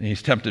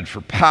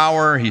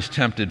power. He's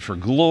tempted for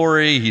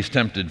glory. He's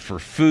tempted for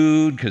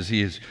food because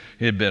he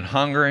had been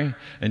hungry.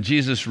 And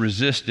Jesus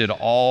resisted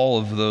all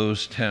of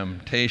those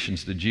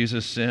temptations. Did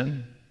Jesus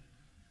sin?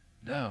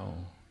 No.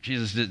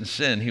 Jesus didn't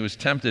sin. He was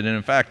tempted. And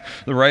in fact,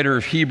 the writer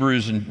of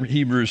Hebrews in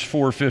Hebrews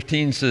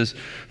 4:15 says,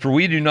 "For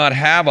we do not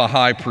have a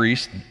high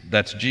priest,"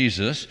 that's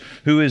Jesus,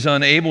 "who is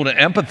unable to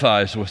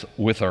empathize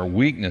with our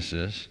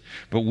weaknesses,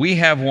 but we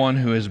have one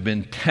who has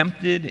been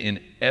tempted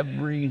in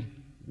every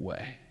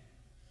way."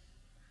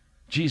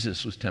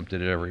 Jesus was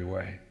tempted in every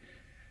way,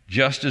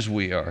 just as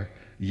we are,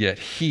 yet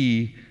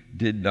he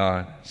did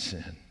not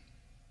sin.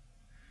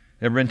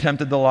 Ever been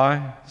tempted to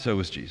lie? So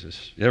was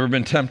Jesus. You ever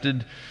been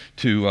tempted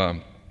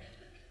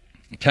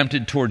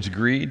towards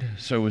greed?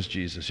 So was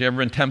Jesus. You ever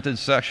been tempted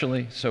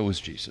sexually? So was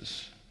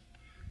Jesus.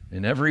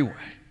 In every way.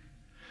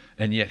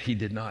 And yet he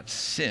did not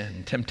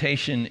sin.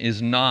 Temptation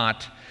is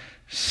not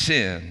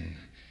sin.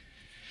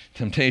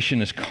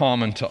 Temptation is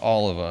common to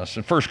all of us.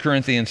 And 1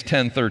 Corinthians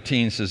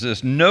 10:13 says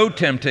this, "No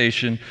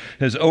temptation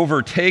has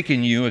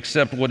overtaken you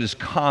except what is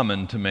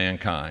common to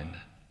mankind.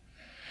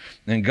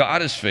 And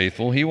God is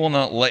faithful. He will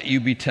not let you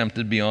be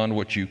tempted beyond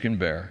what you can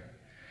bear.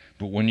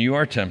 But when you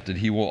are tempted,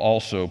 he will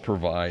also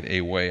provide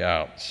a way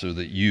out so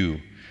that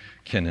you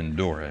can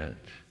endure it."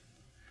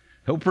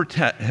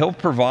 He'll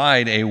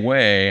provide a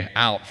way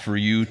out for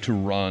you to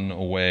run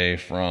away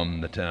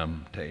from the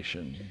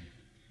temptation.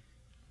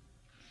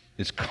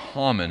 It's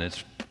common.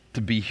 It's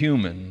to be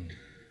human.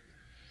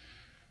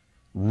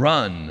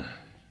 Run,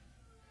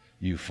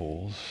 you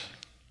fools.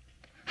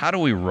 How do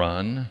we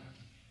run?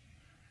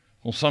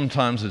 Well,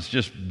 sometimes it's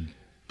just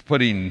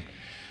putting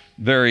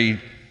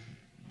very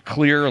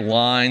clear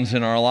lines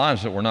in our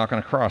lives that we're not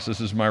going to cross. This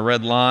is my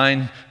red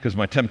line because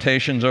my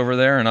temptation's over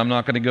there and I'm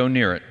not going to go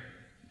near it.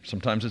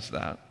 Sometimes it's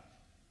that.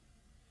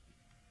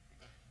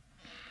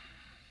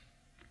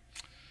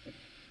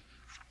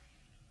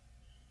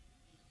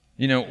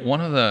 One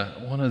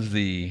of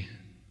the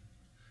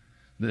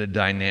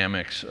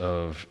dynamics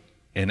of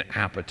an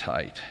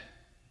appetite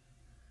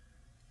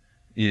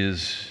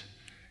is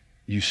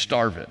you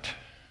starve it.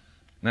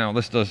 Now,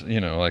 this does,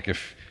 like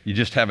if you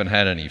just haven't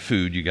had any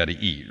food, you got to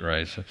eat,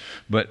 right? So,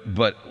 but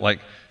like,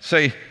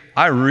 say,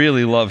 I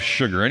really love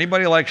sugar.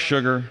 Anybody like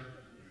sugar?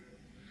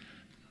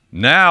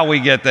 Now we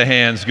get the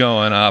hands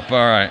going up.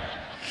 All right.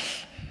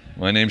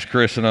 My name's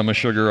Chris, and I'm a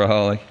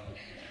sugaraholic.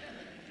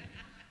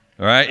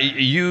 All right,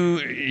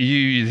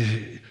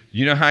 you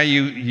know how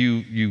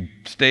you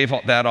stave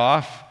that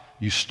off?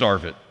 You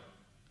starve it.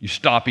 You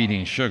stop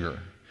eating sugar.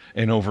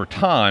 And over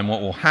time,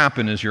 what will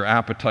happen is your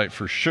appetite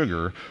for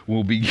sugar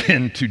will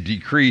begin to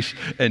decrease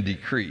and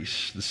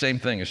decrease. The same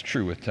thing is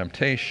true with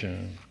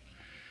temptation.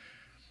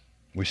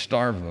 We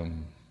starve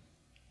them.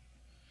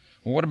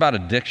 Well, what about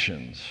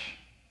addictions?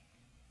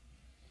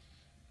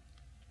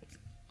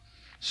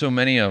 So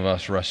many of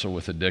us wrestle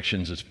with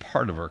addictions as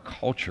part of our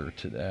culture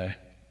today.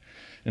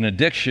 An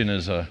addiction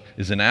is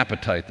an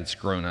appetite that's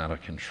grown out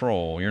of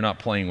control. You're not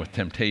playing with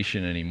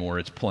temptation anymore,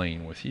 it's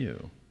playing with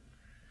you.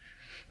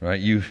 Right?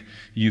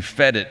 You've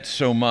fed it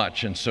so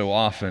much and so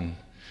often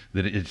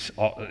that it's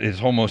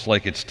almost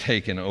like it's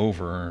taken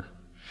over.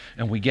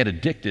 And we get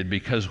addicted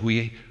because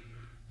we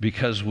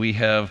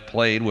have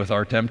played with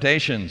our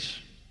temptations.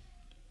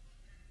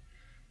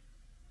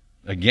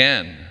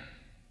 Again,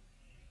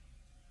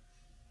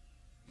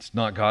 it's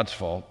not God's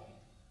fault.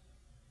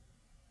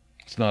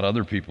 It's not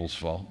other people's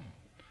fault.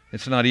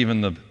 It's not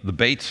even the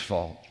bait's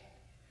fault.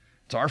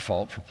 It's our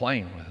fault for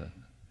playing with it.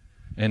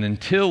 And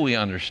until we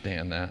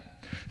understand that,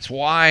 it's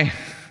why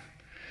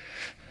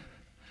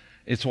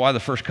the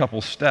first couple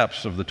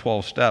steps of the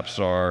 12 steps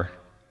are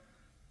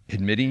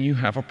admitting you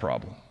have a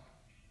problem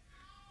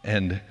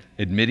and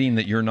admitting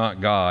that you're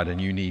not God and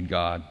you need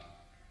God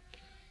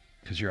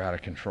because you're out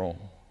of control.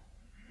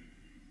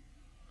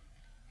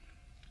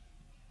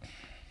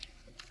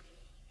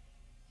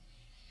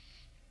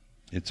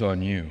 It's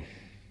on you.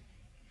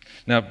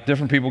 Now,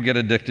 different people get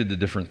addicted to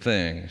different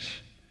things,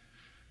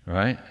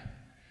 right?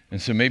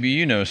 And so maybe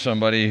you know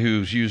somebody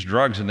who's used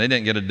drugs and they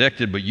didn't get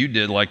addicted, but you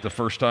did like the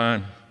first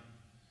time.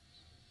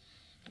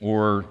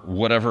 Or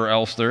whatever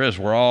else there is.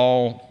 We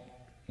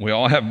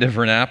all have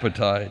different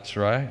appetites,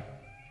 right?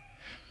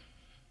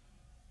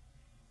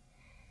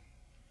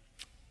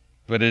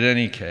 But in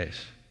any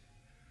case,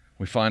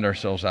 we find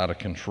ourselves out of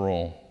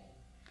control.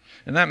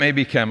 And that may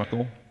be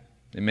chemical.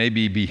 It may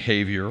be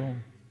behavioral.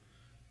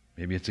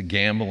 Maybe it's a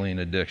gambling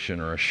addiction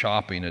or a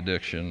shopping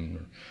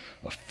addiction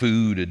or a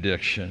food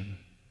addiction.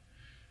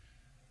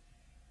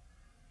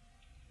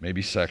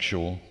 maybe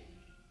sexual.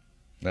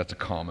 That's a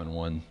common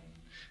one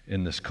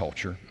in this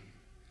culture.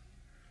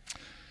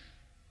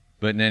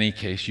 But in any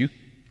case, you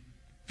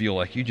feel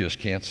like you just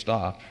can't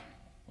stop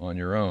on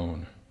your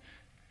own.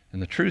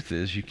 And the truth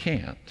is, you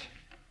can't.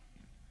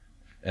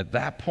 At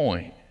that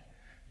point,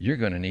 you're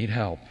going to need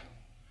help.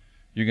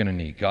 You're going to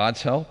need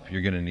God's help.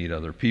 You're going to need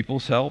other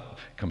people's help.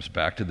 It comes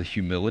back to the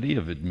humility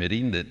of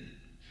admitting that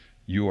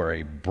you are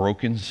a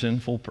broken,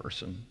 sinful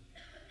person.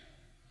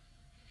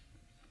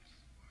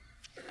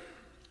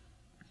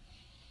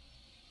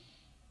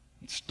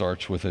 It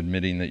starts with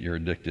admitting that you're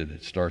addicted.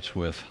 It starts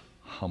with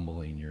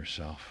humbling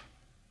yourself.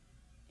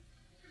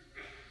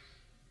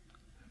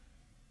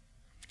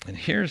 And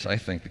here's, I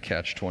think, the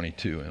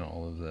catch-22 in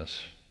all of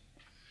this.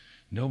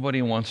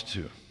 Nobody wants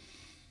to.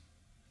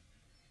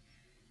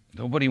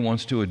 Nobody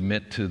wants to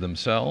admit to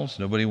themselves,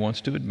 nobody wants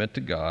to admit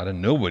to God,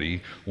 and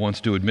nobody wants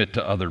to admit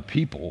to other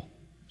people,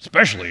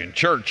 especially in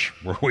church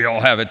where we all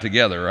have it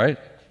together, right?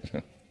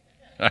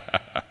 A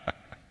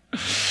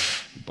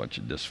bunch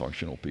of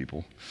dysfunctional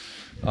people.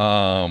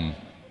 No,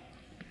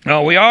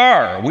 we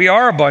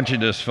are a bunch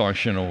of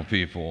dysfunctional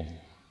people.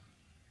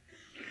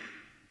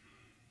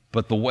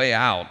 But the way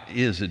out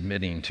is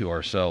admitting to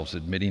ourselves,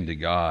 admitting to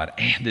God,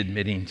 and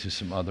admitting to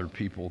some other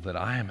people that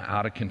I am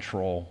out of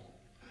control.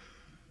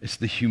 It's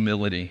the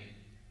humility.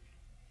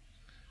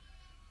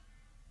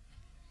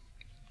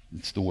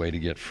 It's the way to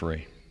get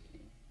free.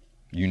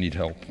 You need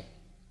help.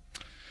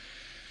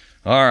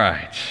 All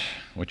right,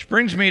 which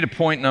brings me to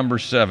point number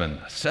 7,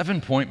 a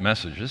 7-point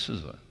message. This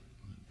is a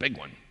big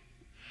one.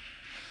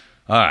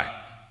 All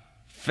right,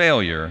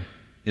 failure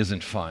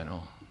isn't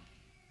final.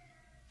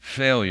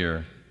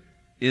 Failure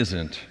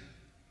isn't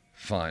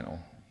final.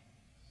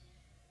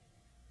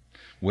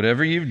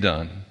 Whatever you've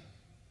done,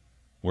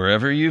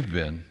 wherever you've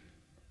been,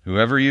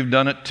 whoever you've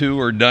done it to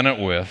or done it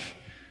with,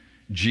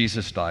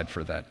 Jesus died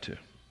for that too.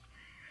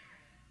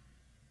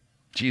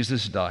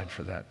 Jesus died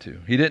for that too.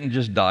 He didn't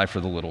just die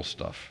for the little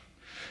stuff.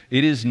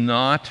 It is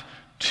not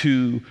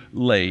too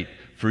late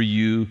for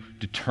you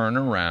to turn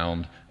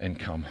around and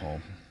come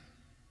home.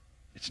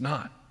 It's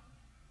not.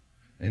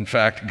 In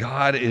fact,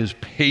 God is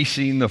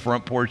pacing the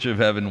front porch of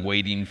heaven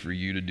waiting for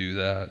you to do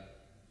that.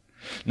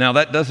 Now,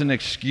 that doesn't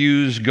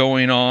excuse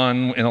going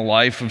on in a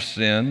life of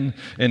sin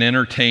and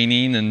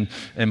entertaining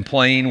and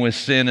playing with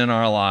sin in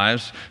our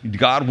lives.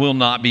 God will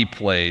not be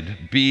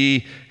played.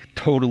 Be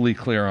totally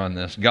clear on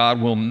this.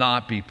 God will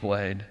not be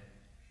played.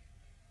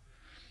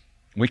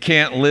 We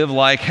can't live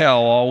like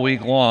hell all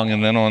week long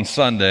and then on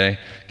Sunday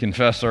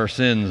confess our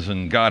sins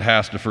and God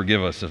has to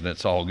forgive us and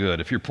it's all good.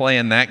 If you're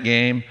playing that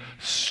game,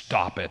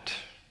 stop it.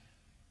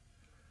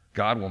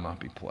 God will not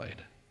be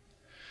played.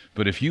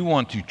 But if you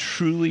want to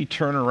truly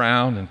turn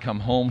around and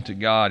come home to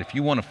God, if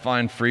you want to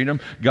find freedom,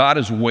 God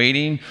is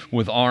waiting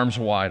with arms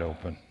wide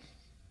open.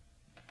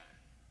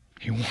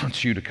 He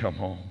wants you to come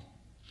home.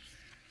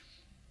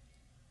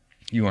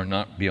 You are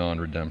not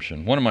beyond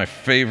redemption. One of my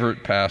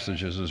favorite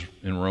passages is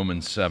in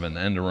Romans 7,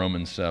 the end of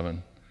Romans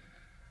 7,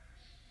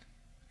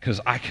 because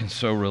I can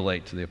so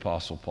relate to the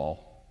Apostle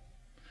Paul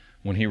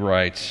when he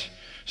writes,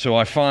 "So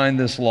I find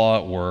this law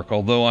at work.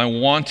 Although I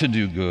want to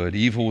do good,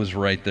 evil is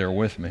right there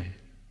with me.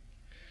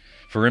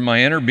 For in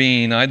my inner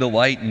being I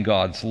delight in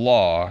God's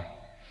law,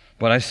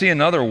 but I see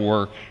another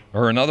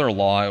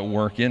law at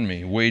work in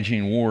me,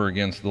 waging war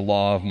against the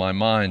law of my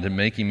mind and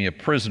making me a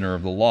prisoner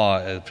of the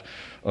law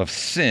of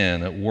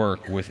sin at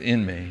work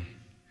within me."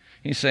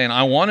 He's saying,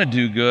 I want to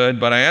do good,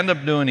 but I end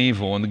up doing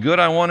evil. And the good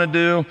I want to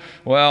do,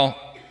 well,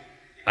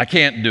 I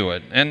can't do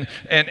it. And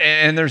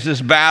there's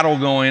this battle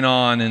going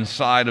on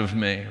inside of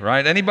me,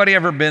 right? Anybody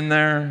ever been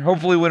there?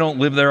 Hopefully we don't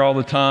live there all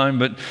the time,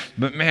 but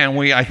man,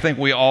 I think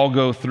we all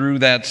go through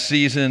that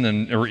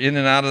season or in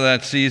and out of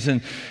that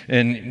season.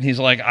 And he's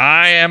like,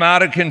 I am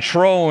out of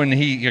control. And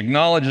he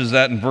acknowledges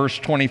that in verse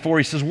 24.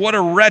 He says, what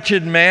a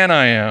wretched man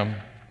I am.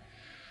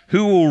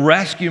 Who will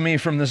rescue me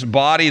from this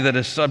body that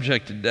is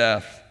subject to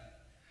death?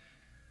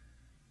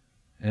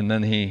 And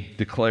then he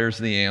declares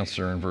the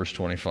answer in verse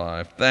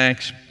 25.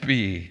 Thanks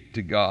be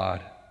to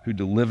God who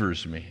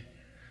delivers me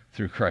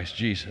through Christ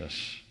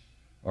Jesus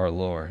our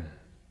Lord.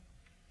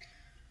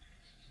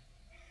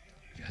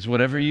 Guys,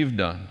 whatever you've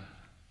done,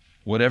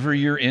 whatever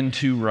you're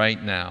into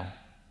right now,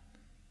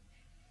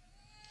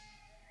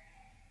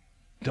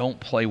 don't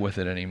play with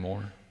it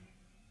anymore.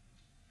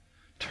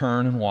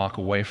 Turn and walk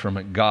away from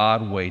it.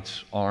 God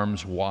waits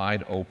arms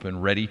wide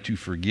open, ready to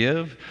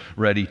forgive,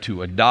 ready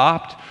to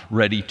adopt,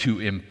 ready to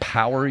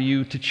empower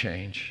you to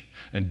change.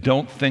 And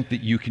don't think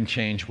that you can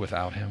change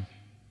without Him.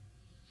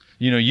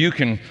 You know, you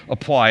can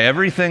apply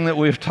everything that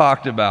we've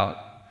talked about,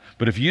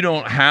 but if you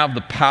don't have the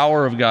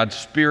power of God's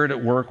Spirit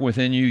at work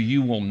within you,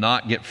 you will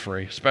not get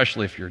free,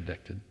 especially if you're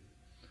addicted.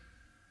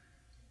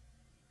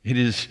 It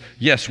is,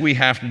 yes, we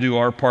have to do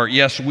our part.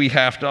 Yes, we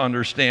have to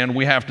understand.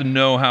 We have to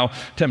know how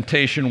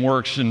temptation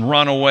works and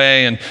run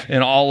away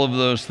and all of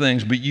those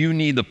things. But you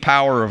need the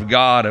power of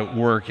God at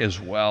work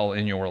as well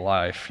in your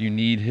life. You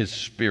need His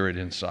Spirit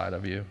inside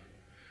of you,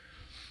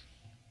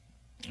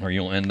 or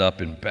you'll end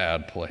up in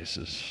bad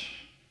places.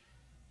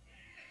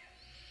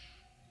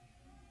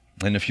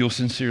 And if you'll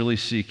sincerely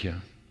seek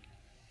him,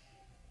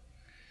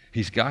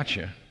 he's got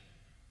you.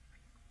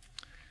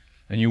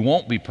 And you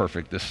won't be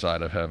perfect this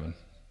side of heaven.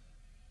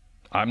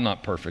 I'm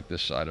not perfect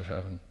this side of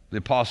heaven. The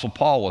Apostle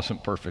Paul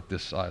wasn't perfect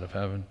this side of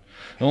heaven.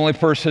 The only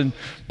person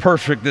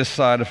perfect this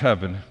side of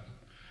heaven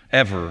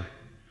ever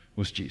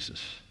was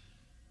Jesus.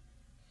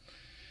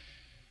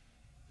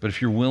 But if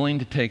you're willing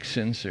to take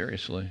sin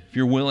seriously, if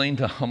you're willing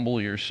to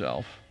humble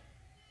yourself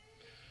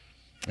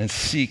and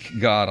seek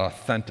God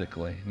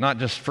authentically, not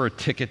just for a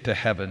ticket to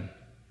heaven,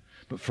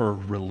 but for a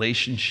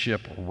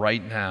relationship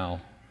right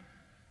now,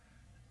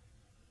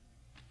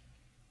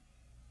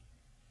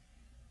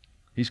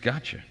 he's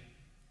got you.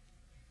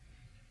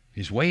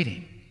 He's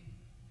waiting.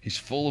 He's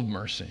full of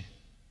mercy.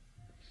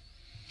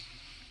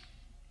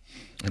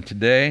 And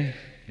today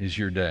is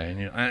your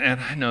day. And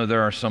I know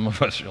there are some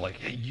of us who are like,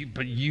 hey,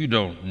 but you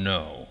don't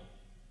know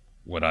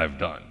what I've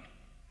done.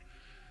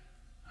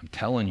 I'm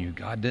telling you,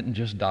 God didn't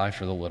just die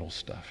for the little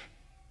stuff.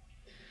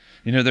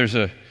 You know, there's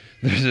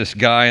this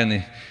guy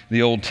in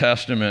the Old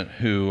Testament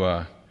who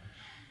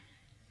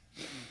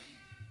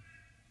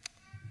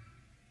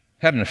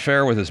had an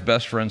affair with his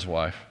best friend's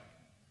wife,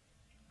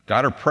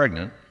 got her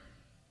pregnant,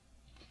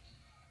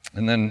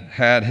 and then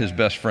had his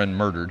best friend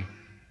murdered.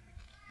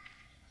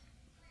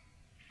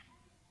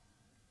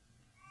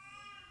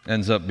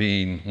 Ends up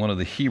being one of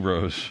the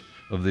heroes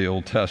of the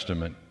Old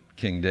Testament,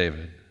 King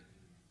David.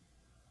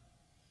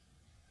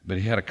 But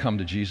he had a come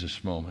to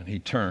Jesus moment. He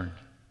turned.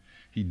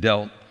 He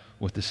dealt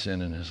with the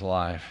sin in his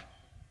life.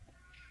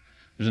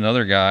 There's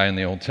another guy in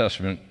the Old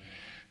Testament,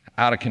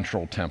 out of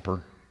control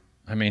temper.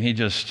 I mean, he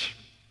just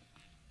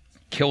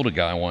killed a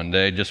guy one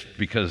day just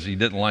because he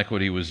didn't like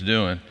what he was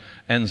doing.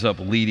 Ends up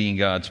leading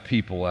God's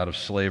people out of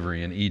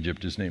slavery in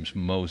Egypt. His name's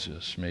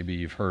Moses. Maybe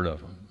you've heard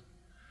of him.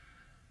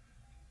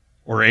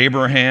 Or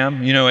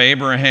Abraham. You know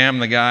Abraham,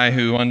 the guy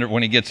who,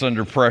 when he gets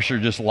under pressure,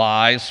 just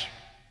lies.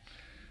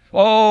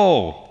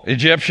 Oh,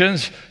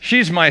 Egyptians,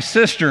 she's my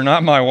sister,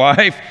 not my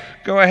wife.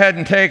 Go ahead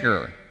and take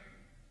her.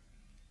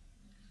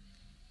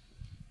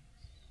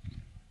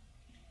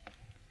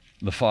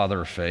 The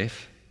father of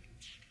faith.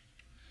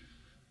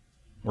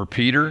 Or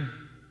Peter.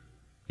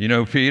 You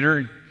know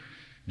Peter?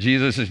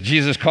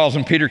 Jesus calls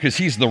him Peter because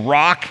he's the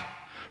rock,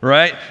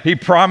 right? He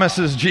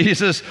promises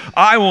Jesus,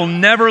 I will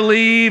never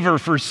leave or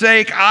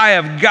forsake. I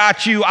have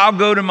got you. I'll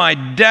go to my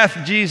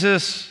death,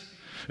 Jesus,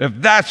 if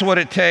that's what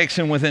it takes.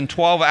 And within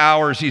 12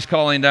 hours, he's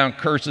calling down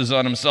curses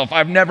on himself.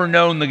 I've never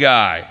known the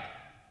guy.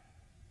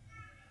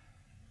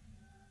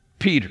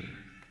 Peter.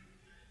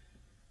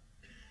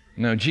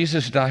 No,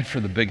 Jesus died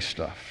for the big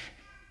stuff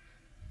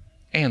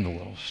and the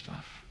little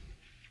stuff.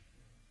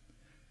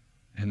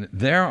 And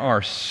there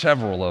are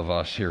several of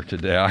us here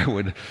today, I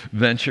would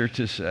venture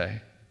to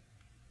say,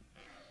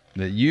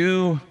 that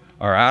you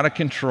are out of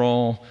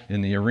control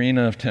in the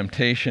arena of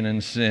temptation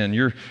and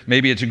sin.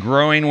 Maybe it's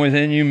growing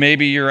within you,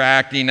 maybe you're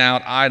acting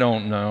out, I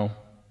don't know.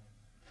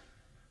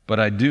 But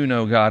I do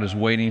know God is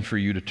waiting for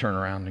you to turn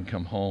around and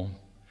come home.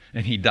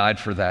 And he died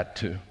for that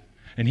too.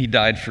 And he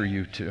died for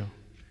you too.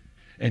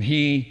 And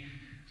he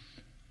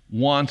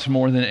wants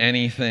more than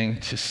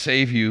anything to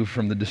save you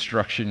from the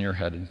destruction you're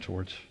heading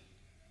towards.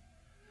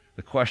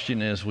 The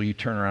question is, will you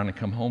turn around and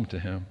come home to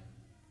him?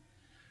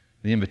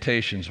 The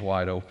invitation's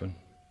wide open.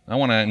 I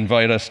want to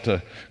invite us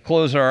to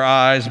close our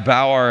eyes,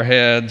 bow our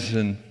heads,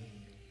 and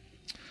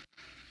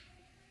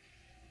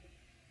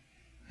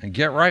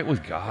get right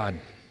with God.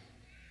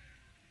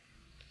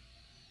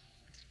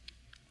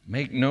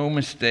 Make no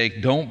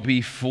mistake, don't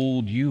be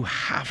fooled. You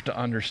have to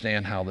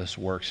understand how this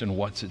works and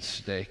what's at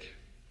stake.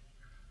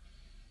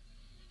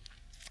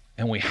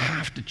 And we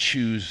have to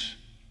choose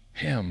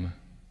him.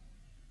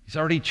 He's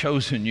already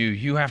chosen you.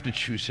 You have to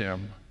choose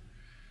him.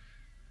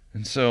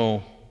 And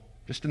so,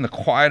 just in the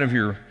quiet of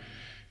your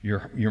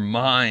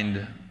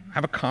mind,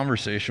 have a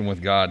conversation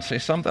with God. Say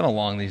something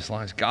along these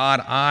lines.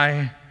 God,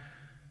 I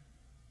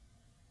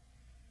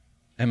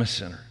am a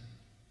sinner.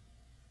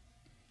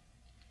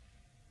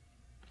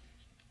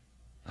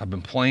 I've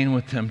been playing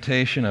with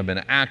temptation. I've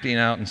been acting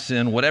out in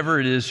sin, whatever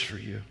it is for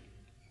you.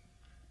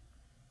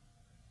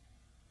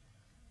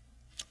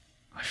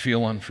 I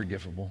feel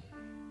unforgivable.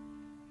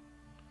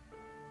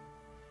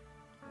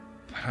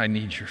 But I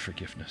need your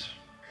forgiveness.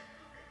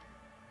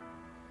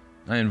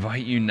 I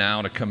invite you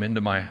now to come into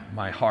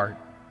my heart.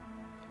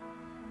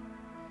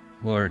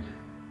 Lord,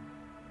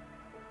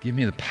 give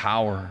me the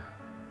power,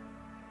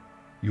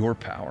 your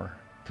power,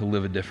 to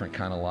live a different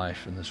kind of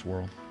life in this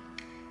world.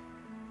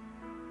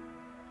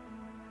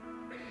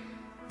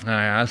 And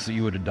I ask that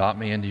you would adopt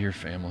me into your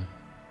family,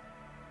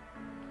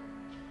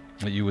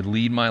 that you would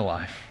lead my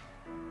life,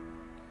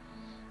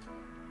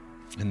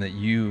 and that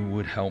you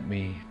would help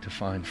me to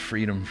find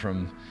freedom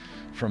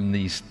from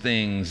these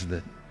things,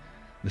 that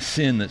the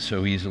sin that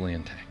so easily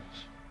entangles.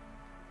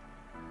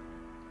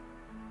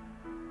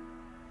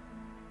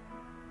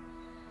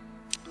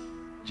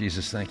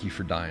 Jesus, thank you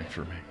for dying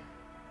for me.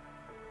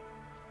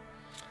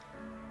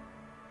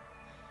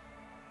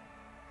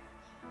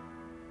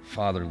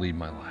 Father, lead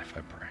my life,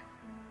 I pray.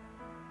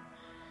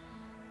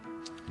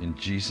 In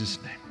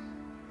Jesus' name.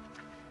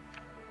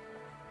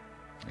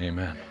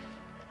 Amen.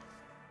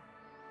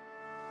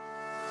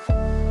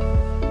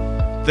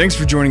 Thanks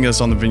for joining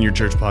us on the Vineyard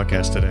Church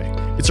podcast today.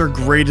 It's our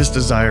greatest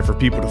desire for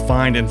people to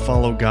find and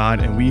follow God,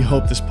 and we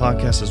hope this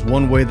podcast is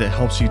one way that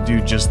helps you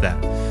do just that.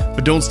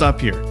 But don't stop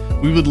here.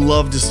 We would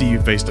love to see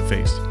you face to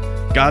face.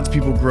 God's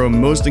people grow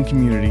most in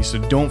community, so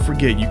don't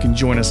forget you can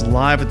join us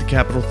live at the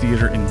Capitol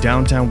Theater in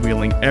downtown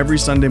Wheeling every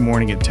Sunday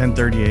morning at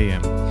 10:30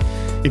 a.m.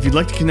 If you'd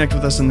like to connect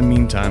with us in the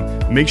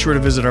meantime, make sure to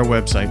visit our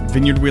website,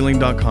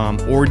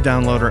 vineyardwheeling.com, or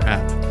download our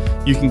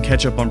app. You can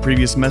catch up on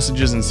previous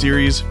messages and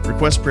series,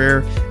 request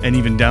prayer, and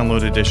even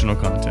download additional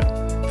content.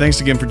 Thanks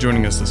again for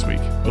joining us this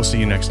week. We'll see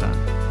you next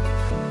time.